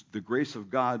abounds, the grace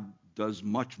of God does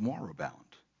much more abound.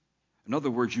 In other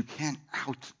words, you can't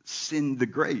out-sin the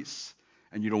grace,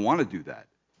 and you don't want to do that.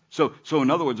 So in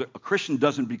other words, a Christian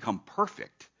doesn't become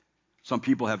perfect. Some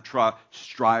people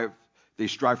strive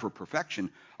for perfection.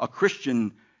 A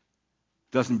Christian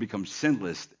doesn't become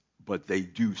sinless, but they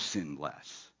do sin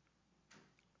less.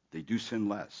 They do sin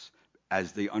less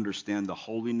as they understand the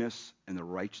holiness and the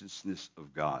righteousness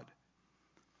of God.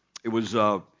 It was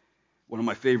one of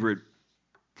my favorite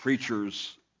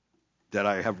preachers that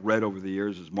I have read over the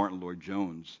years is Martin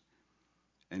Lloyd-Jones.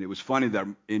 And it was funny that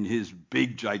in his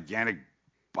big, gigantic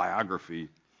biography,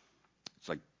 it's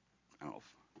like,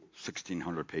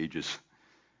 1,600 pages.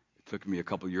 It took me a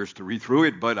couple of years to read through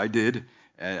it, but I did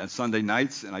on Sunday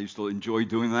nights, and I used to enjoy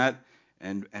doing that.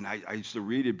 And I used to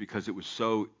read it because it was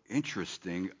so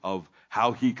interesting of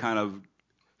how he kind of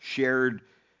shared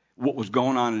what was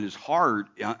going on in his heart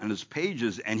on his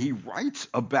pages, and he writes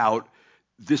about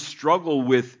this struggle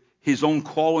with his own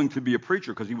calling to be a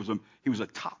preacher, because he was a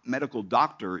top medical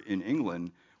doctor in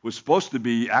England, was supposed to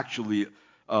be actually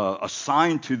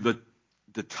assigned to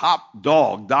the top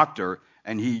dog doctor,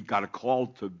 and he got a call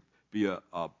to be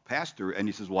a pastor, and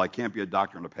he says, well, I can't be a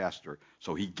doctor and a pastor,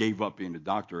 so he gave up being a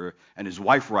doctor. And his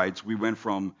wife writes, we went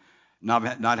from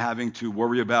not having to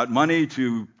worry about money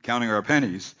to counting our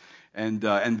pennies,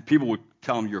 and people would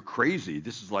tell him, you're crazy.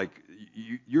 This is like,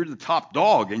 you're the top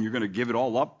dog, and you're going to give it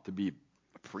all up to be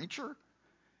a preacher?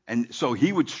 And so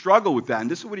he would struggle with that, and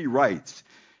this is what he writes.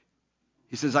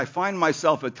 He says, I find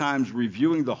myself at times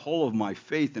reviewing the whole of my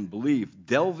faith and belief,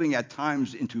 delving at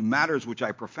times into matters which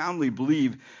I profoundly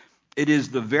believe it is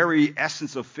the very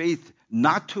essence of faith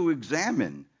not to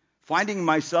examine, finding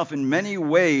myself in many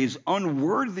ways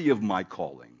unworthy of my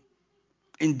calling.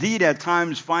 Indeed, at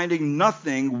times finding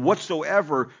nothing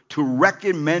whatsoever to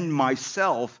recommend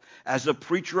myself as a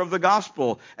preacher of the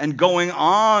gospel, and going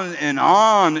on and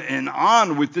on and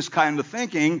on with this kind of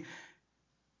thinking.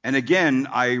 And again,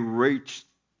 I reached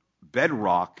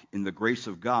bedrock in the grace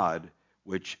of God,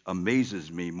 which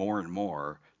amazes me more and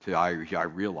more till I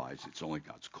realize it's only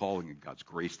God's calling and God's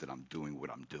grace that I'm doing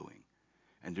what I'm doing.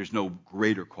 And there's no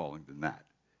greater calling than that.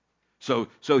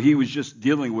 So he was just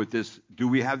dealing with this. Do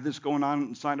we have this going on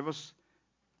inside of us?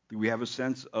 Do we have a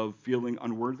sense of feeling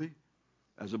unworthy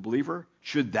as a believer?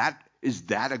 Is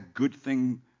that a good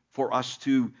thing for us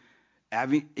to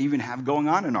even have going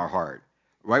on in our heart?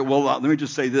 Right? Well, let me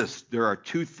just say this. There are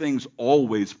two things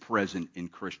always present in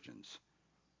Christians.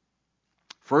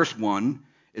 First one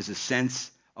is a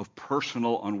sense of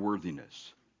personal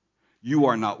unworthiness. You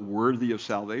are not worthy of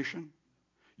salvation.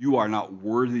 You are not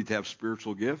worthy to have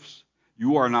spiritual gifts.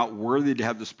 You are not worthy to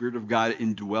have the Spirit of God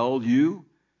indwell you.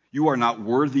 You are not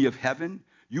worthy of heaven.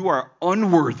 You are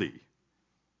unworthy.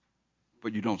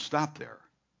 But you don't stop there.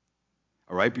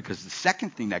 All right? Because the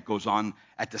second thing that goes on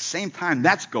at the same time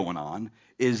that's going on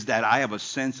is that I have a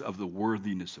sense of the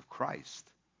worthiness of Christ.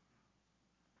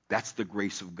 That's the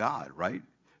grace of God, right?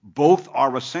 Both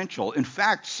are essential. In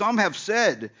fact, some have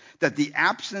said that the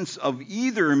absence of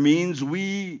either may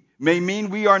mean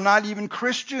we are not even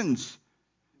Christians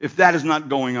if that is not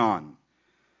going on.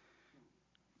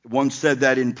 One said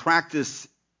that in practice,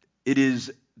 it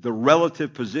is the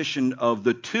relative position of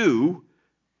the two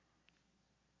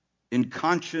in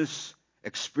conscious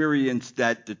experience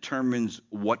that determines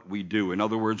what we do. In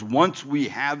other words, once we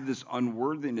have this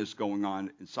unworthiness going on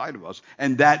inside of us,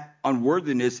 and that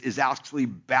unworthiness is actually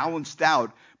balanced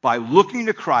out by looking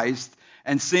to Christ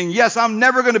and saying, yes, I'm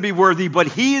never going to be worthy, but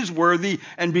he is worthy,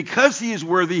 and because he is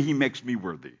worthy, he makes me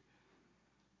worthy.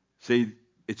 See,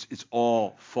 it's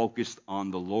all focused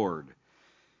on the Lord.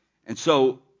 And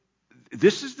so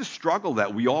this is the struggle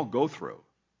that we all go through.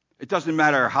 It doesn't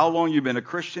matter how long you've been a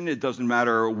Christian. It doesn't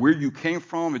matter where you came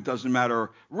from. It doesn't matter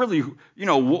really,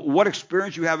 what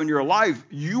experience you have in your life.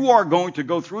 You are going to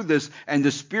go through this, and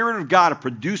the Spirit of God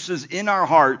produces in our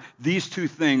heart these two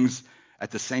things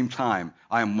at the same time.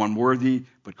 I am unworthy,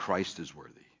 but Christ is worthy.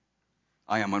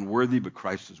 I am unworthy, but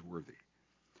Christ is worthy.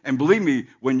 And believe me,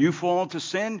 when you fall into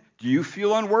sin, do you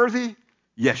feel unworthy?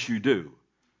 Yes, you do.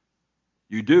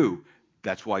 You do.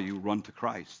 That's why you run to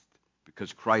Christ.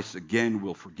 Because Christ, again,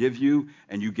 will forgive you,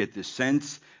 and you get this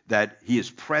sense that he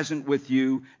is present with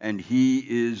you, and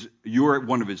you're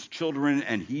one of his children,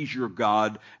 and he's your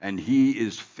God, and he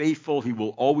is faithful. He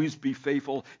will always be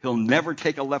faithful. He'll never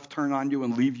take a left turn on you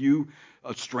and leave you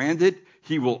stranded.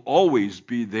 He will always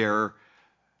be there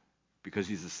because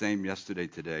he's the same yesterday,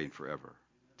 today, and forever.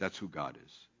 That's who God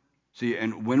is. See,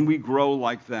 and when we grow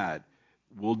like that,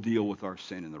 we'll deal with our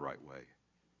sin in the right way.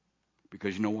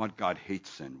 Because you know what? God hates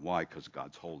sin. Why? Because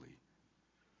God's holy.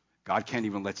 God can't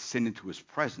even let sin into his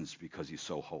presence because he's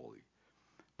so holy.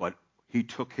 But he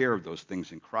took care of those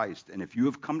things in Christ. And if you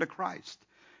have come to Christ,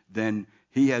 then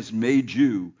he has made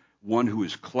you one who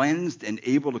is cleansed and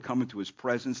able to come into his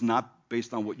presence, not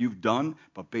based on what you've done,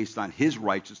 but based on his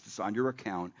righteousness on your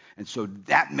account. And so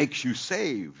that makes you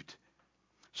saved.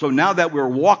 So now that we're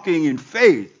walking in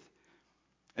faith,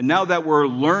 and now that we're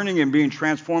learning and being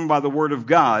transformed by the Word of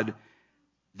God,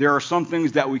 there are some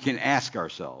things that we can ask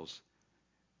ourselves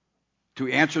to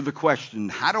answer the question,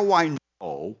 how do I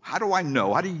know? How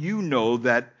do you know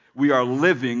that we are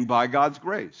living by God's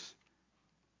grace?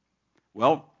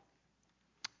 Well,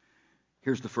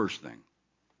 here's the first thing.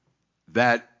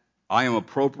 That I am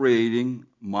appropriating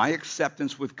my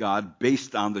acceptance with God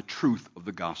based on the truth of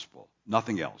the gospel.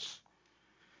 Nothing else.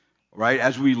 Right?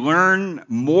 As we learn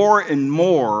more and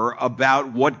more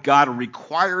about what God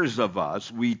requires of us,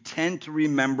 we tend to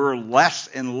remember less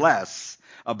and less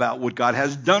about what God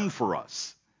has done for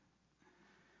us.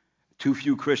 Too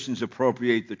few Christians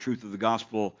appropriate the truth of the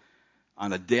gospel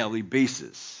on a daily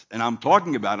basis. And I'm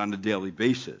talking about on a daily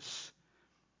basis.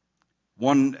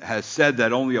 One has said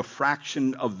that only a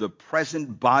fraction of the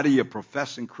present body of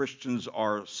professing Christians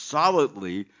are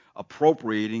solidly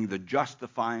appropriating the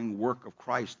justifying work of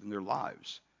Christ in their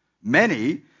lives.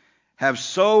 Many have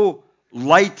so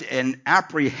light an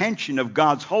apprehension of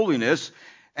God's holiness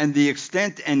and the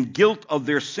extent and guilt of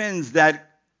their sins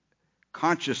that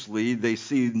consciously they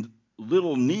see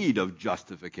little need of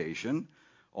justification,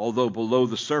 although below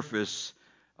the surface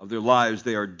of their lives,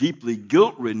 they are deeply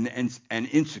guilt-ridden and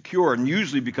insecure, and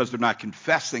usually because they're not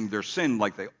confessing their sin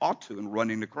like they ought to and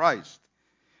running to Christ.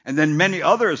 And then many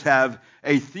others have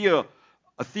a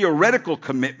theoretical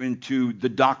commitment to the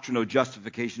doctrine of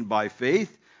justification by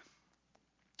faith,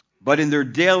 but in their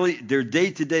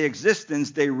day-to-day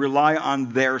existence, they rely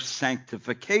on their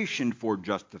sanctification for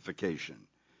justification,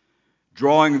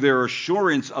 drawing their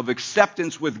assurance of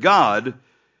acceptance with God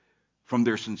from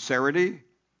their sincerity,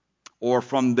 or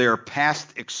from their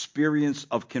past experience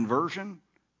of conversion,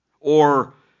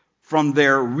 or from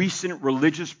their recent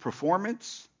religious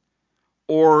performance,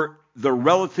 or the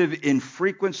relative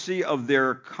infrequency of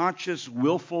their conscious,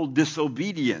 willful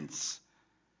disobedience.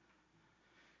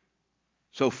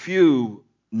 So few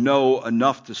know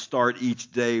enough to start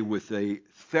each day with a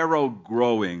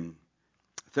thoroughgoing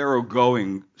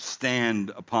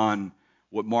stand upon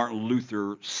what Martin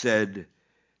Luther said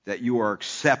that you are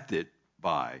accepted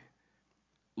by,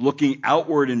 looking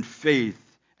outward in faith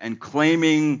and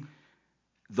claiming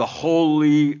the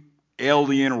holy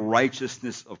alien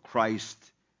righteousness of Christ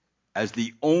as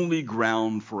the only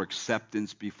ground for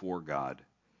acceptance before God,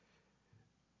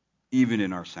 even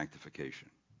in our sanctification.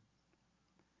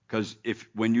 Because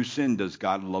when you sin, does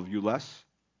God love you less?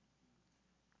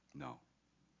 No.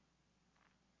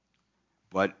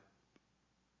 But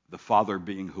the Father,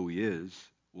 being who he is,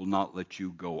 will not let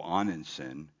you go on in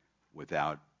sin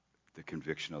without the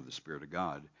conviction of the Spirit of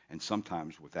God, and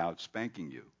sometimes without spanking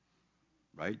you,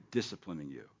 right? Disciplining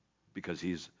you, because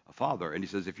he's a father. And he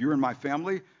says, if you're in my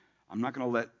family, I'm not going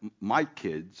to let my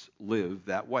kids live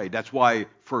that way. That's why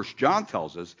 1 John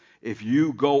tells us, if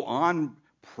you go on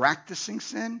practicing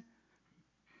sin,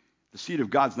 the seed of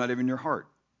God's not even in your heart.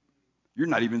 You're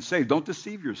not even saved. Don't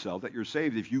deceive yourself that you're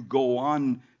saved if you go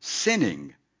on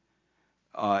sinning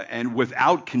and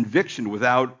without conviction,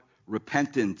 without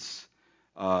repentance.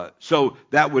 So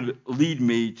that would lead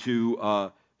me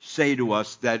to say to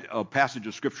us that a passage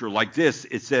of Scripture like this,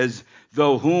 it says,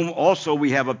 though whom also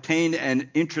we have obtained an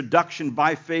introduction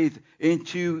by faith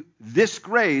into this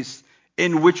grace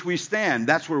in which we stand.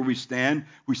 That's where we stand.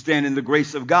 We stand in the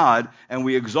grace of God, and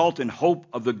we exult in hope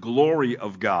of the glory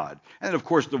of God. And of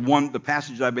course, the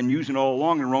passage I've been using all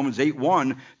along in Romans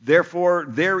 8:1, therefore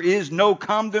there is no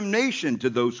condemnation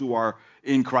to those who are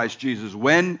in Christ Jesus.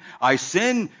 When I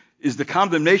sin, is the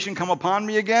condemnation come upon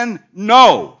me again?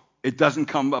 No, it doesn't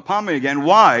come upon me again.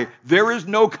 Why? There is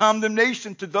no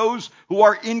condemnation to those who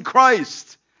are in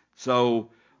Christ. So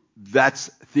that's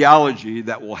theology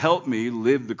that will help me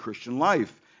live the Christian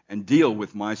life and deal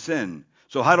with my sin.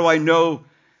 So how do I know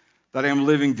that I am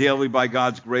living daily by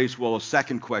God's grace? Well, a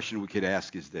second question we could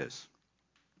ask is this.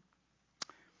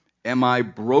 Am I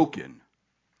broken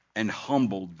and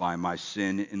humbled by my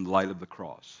sin in light of the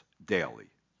cross daily?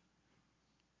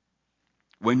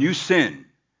 When you sin,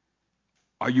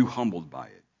 are you humbled by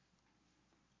it?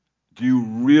 Do you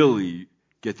really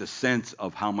get the sense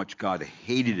of how much God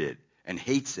hated it and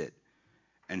hates it,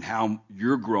 and how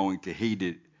you're growing to hate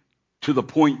it to the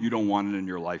point you don't want it in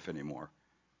your life anymore?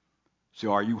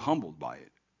 So are you humbled by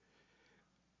it?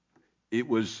 It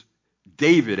was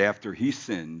David, after he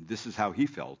sinned, this is how he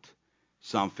felt.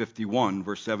 Psalm 51,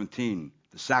 verse 17,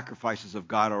 the sacrifices of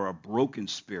God are a broken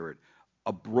spirit,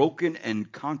 a broken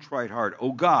and contrite heart.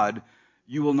 O God,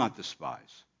 you will not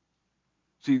despise.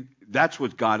 See, that's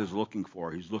what God is looking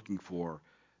for. He's looking for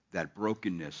that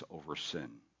brokenness over sin,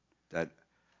 that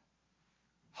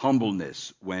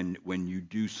humbleness when you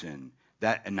do sin.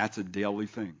 And that's a daily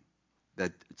thing.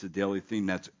 That it's a daily thing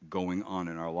that's going on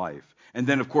in our life. And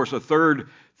then, of course, a third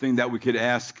thing that we could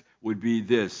ask would be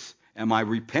this: am I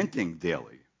repenting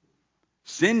daily?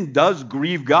 Sin does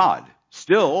grieve God.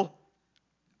 Still,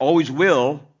 always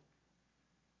will.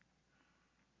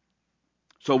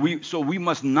 So we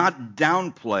must not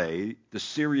downplay the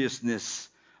seriousness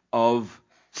of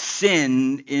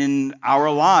sin in our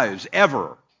lives,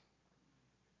 ever.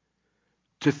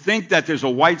 To think that there's a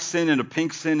white sin and a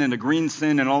pink sin and a green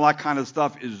sin and all that kind of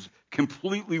stuff is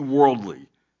completely worldly.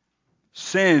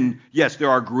 Sin, yes,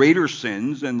 there are greater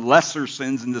sins and lesser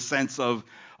sins in the sense of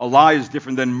a lie is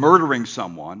different than murdering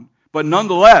someone. But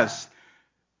nonetheless,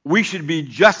 we should be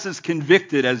just as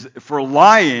convicted as for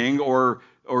lying or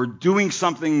doing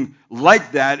something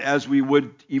like that as we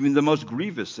would even the most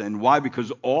grievous sin. Why?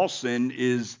 Because all sin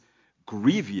is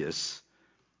grievous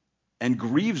and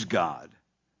grieves God.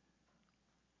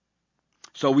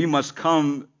 So we must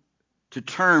come to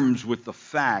terms with the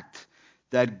fact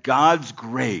that God's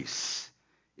grace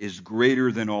is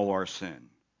greater than all our sin.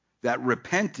 That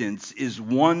repentance is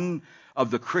one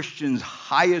of the Christian's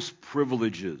highest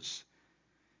privileges.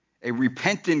 A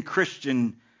repentant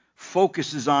Christian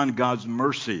focuses on God's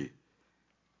mercy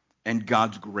and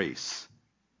God's grace.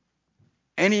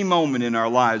 Any moment in our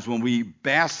lives when we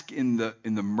bask in the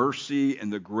mercy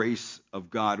and the grace of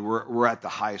God, we're at the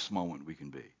highest moment we can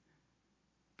be.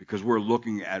 Because we're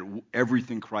looking at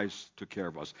everything Christ took care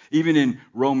of us. Even in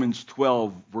Romans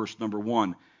 12, verse number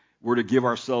 1, we're to give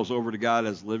ourselves over to God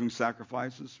as living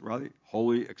sacrifices, right?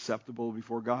 Holy, acceptable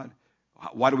before God.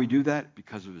 Why do we do that?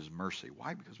 Because of his mercy.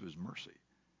 Why? Because of his mercy.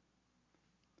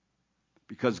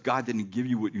 Because God didn't give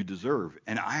you what you deserve.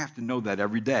 And I have to know that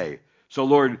every day. So,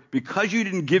 Lord, because you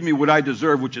didn't give me what I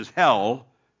deserve, which is hell,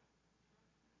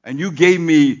 and you gave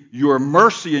me your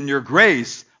mercy and your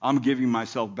grace, I'm giving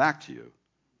myself back to you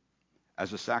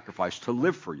as a sacrifice to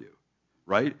live for you,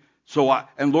 right? So,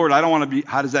 and Lord, I don't want to be,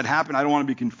 how does that happen? I don't want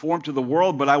to be conformed to the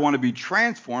world, but I want to be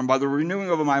transformed by the renewing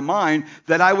of my mind,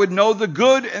 that I would know the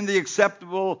good and the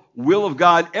acceptable will of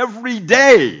God every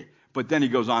day. But then he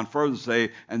goes on further to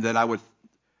say, and that I would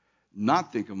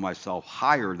not think of myself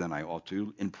higher than I ought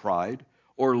to in pride,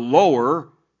 or lower,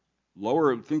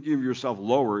 thinking of yourself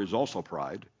lower is also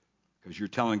pride, because you're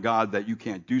telling God that you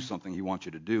can't do something he wants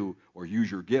you to do, or use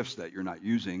your gifts that you're not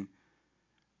using,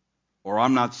 or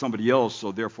I'm not somebody else,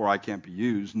 so therefore I can't be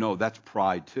used. No, that's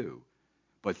pride too.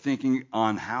 But thinking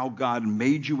on how God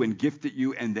made you and gifted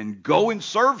you, and then go and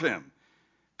serve him.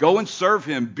 Go and serve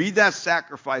him. Be that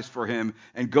sacrifice for him,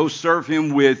 and go serve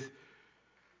him with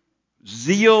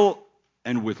zeal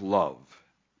and with love.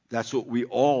 That's what we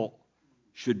all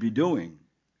should be doing.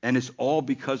 And it's all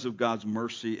because of God's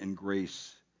mercy and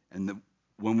grace. And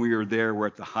when we are there, we're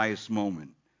at the highest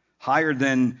moment. Higher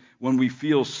than when we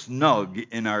feel snug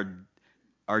in our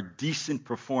decent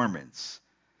performance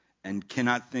and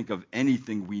cannot think of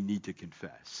anything we need to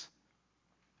confess.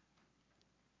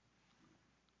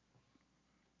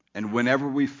 And whenever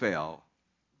we fail,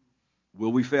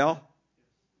 will we fail?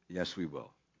 Yes, we will.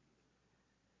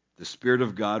 The Spirit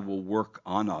of God will work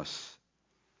on us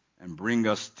and bring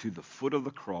us to the foot of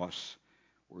the cross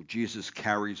where Jesus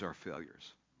carries our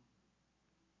failures.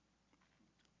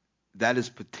 That is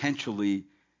potentially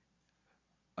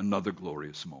another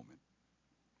glorious moment.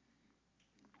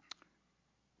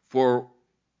 For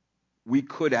we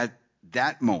could at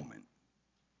that moment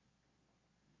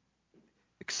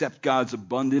accept God's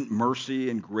abundant mercy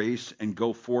and grace and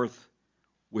go forth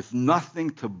with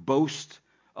nothing to boast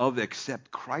of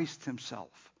except Christ himself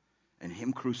and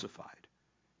him crucified.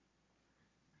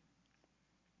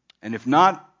 And if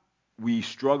not, we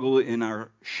struggle in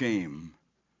our shame,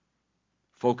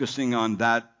 focusing on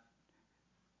that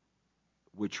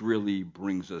which really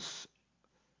brings us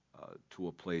to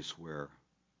a place where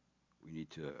we need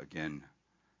to, again,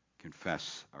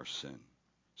 confess our sin.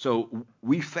 So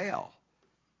we fail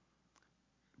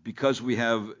because we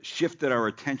have shifted our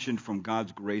attention from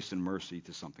God's grace and mercy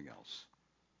to something else.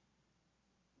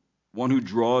 One who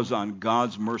draws on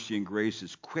God's mercy and grace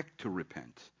is quick to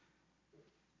repent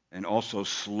and also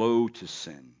slow to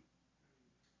sin.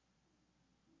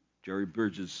 Jerry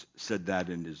Bridges said that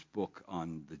in his book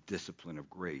on the discipline of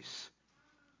grace.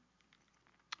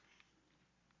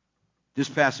 This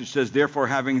passage says, therefore,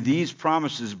 having these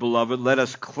promises, beloved, let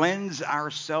us cleanse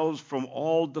ourselves from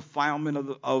all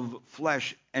defilement of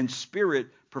flesh and spirit,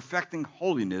 perfecting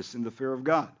holiness in the fear of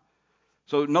God.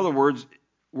 So, in other words,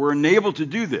 we're enabled to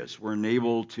do this. We're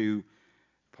enabled to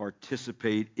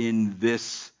participate in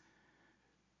this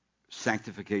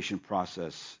sanctification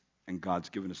process, and God's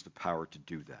given us the power to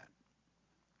do that.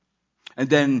 And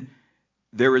then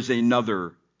there is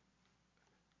another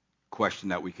question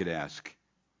that we could ask.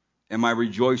 Am I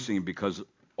rejoicing because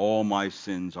all my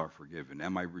sins are forgiven?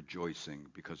 Am I rejoicing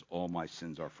because all my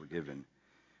sins are forgiven?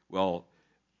 Well,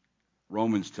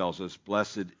 Romans tells us,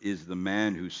 blessed is the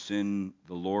man whose sin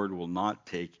the Lord will not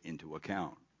take into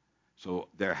account. So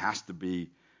there has to be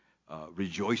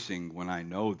rejoicing when I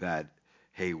know that,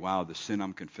 hey, wow, the sin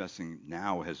I'm confessing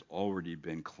now has already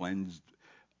been cleansed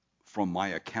from my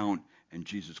account, and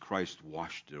Jesus Christ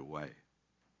washed it away.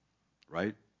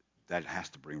 Right? That has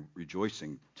to bring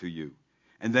rejoicing to you.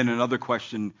 And then another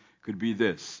question could be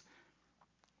this.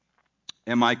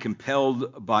 Am I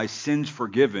compelled by sins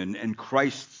forgiven and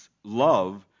Christ's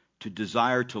love to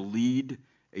desire to lead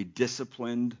a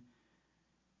disciplined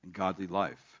and godly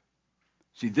life?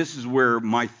 See, this is where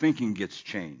my thinking gets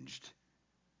changed.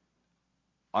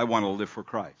 I want to live for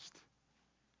Christ.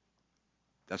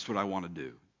 That's what I want to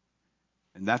do.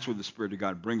 And that's what the Spirit of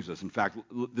God brings us. In fact,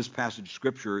 this passage of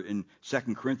Scripture in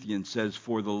 2 Corinthians says,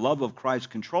 for the love of Christ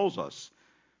controls us,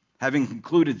 having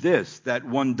concluded this, that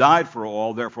one died for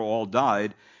all, therefore all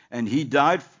died, and he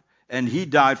died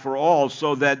for all,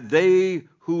 so that they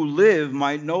who live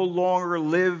might no longer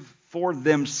live for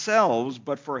themselves,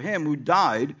 but for him who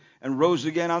died and rose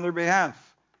again on their behalf.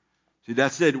 See,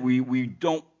 that's it. We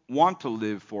don't want to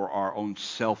live for our own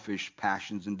selfish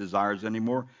passions and desires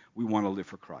anymore. We want to live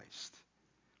for Christ.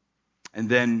 And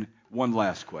then one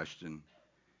last question.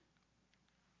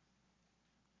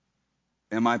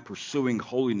 Am I pursuing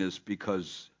holiness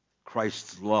because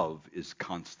Christ's love is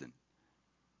constant?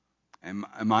 Am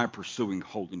I pursuing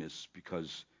holiness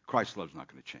because Christ's love is not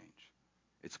going to change?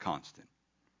 It's constant.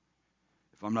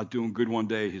 If I'm not doing good one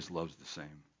day, his love's the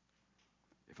same.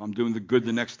 If I'm doing the good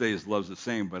the next day, his love's the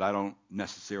same, but I don't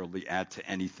necessarily add to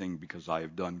anything because I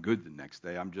have done good the next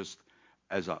day. I'm just,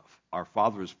 our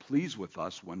Father is pleased with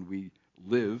us when we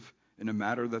live in a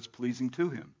manner that's pleasing to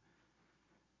him.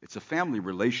 It's a family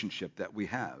relationship that we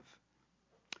have.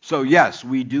 So yes,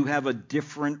 we do have a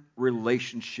different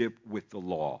relationship with the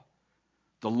law.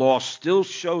 The law still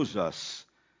shows us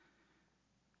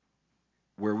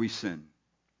where we sin.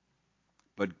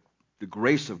 But the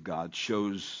grace of God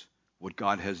shows what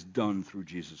God has done through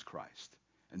Jesus Christ.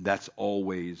 And that's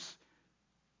always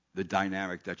the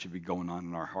dynamic that should be going on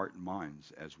in our heart and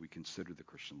minds as we consider the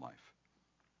Christian life.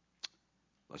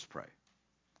 Let's pray.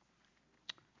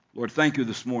 Lord, thank you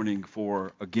this morning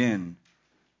for, again,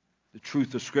 the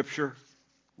truth of Scripture.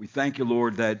 We thank you,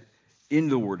 Lord, that in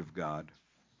the Word of God,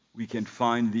 we can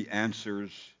find the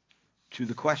answers to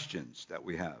the questions that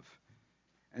we have.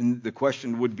 And the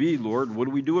question would be, Lord, what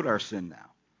do we do with our sin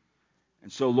now? And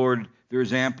so, Lord,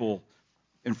 there's ample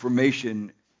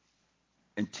information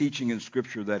and teaching in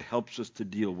Scripture that helps us to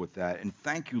deal with that. And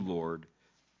thank you, Lord,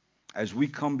 as we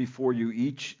come before you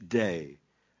each day,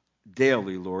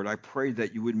 daily, Lord, I pray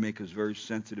that you would make us very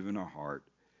sensitive in our heart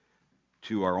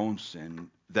to our own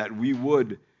sin, that we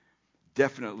would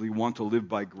definitely want to live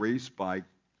by grace, by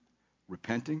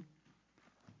repenting,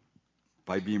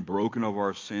 by being broken of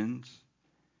our sins,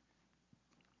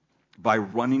 by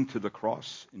running to the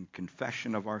cross in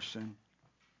confession of our sin.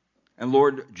 And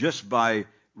Lord, just by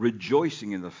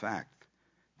rejoicing in the fact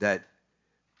that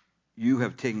you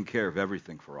have taken care of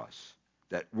everything for us,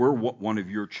 that we're one of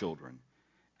your children.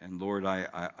 And Lord,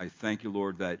 I thank you,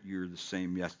 Lord, that you're the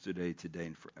same yesterday, today,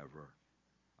 and forever.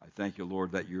 I thank you,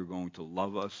 Lord, that you're going to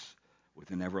love us with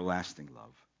an everlasting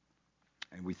love.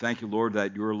 And we thank you, Lord,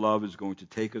 that your love is going to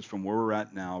take us from where we're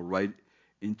at now right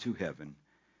into heaven.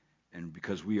 And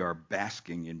because we are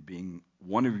basking in being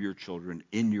one of your children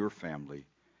in your family.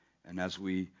 And as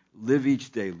we live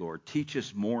each day, Lord, teach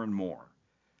us more and more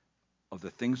of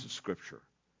the things of Scripture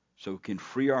so we can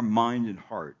free our mind and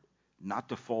heart not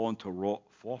to fall into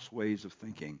false ways of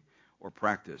thinking or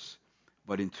practice,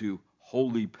 but into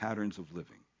holy patterns of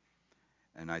living.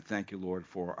 And I thank you, Lord,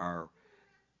 for our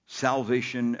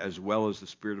salvation as well as the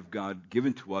Spirit of God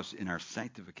given to us in our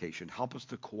sanctification. Help us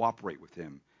to cooperate with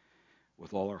him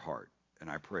with all our heart. And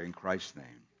I pray in Christ's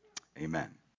name, amen.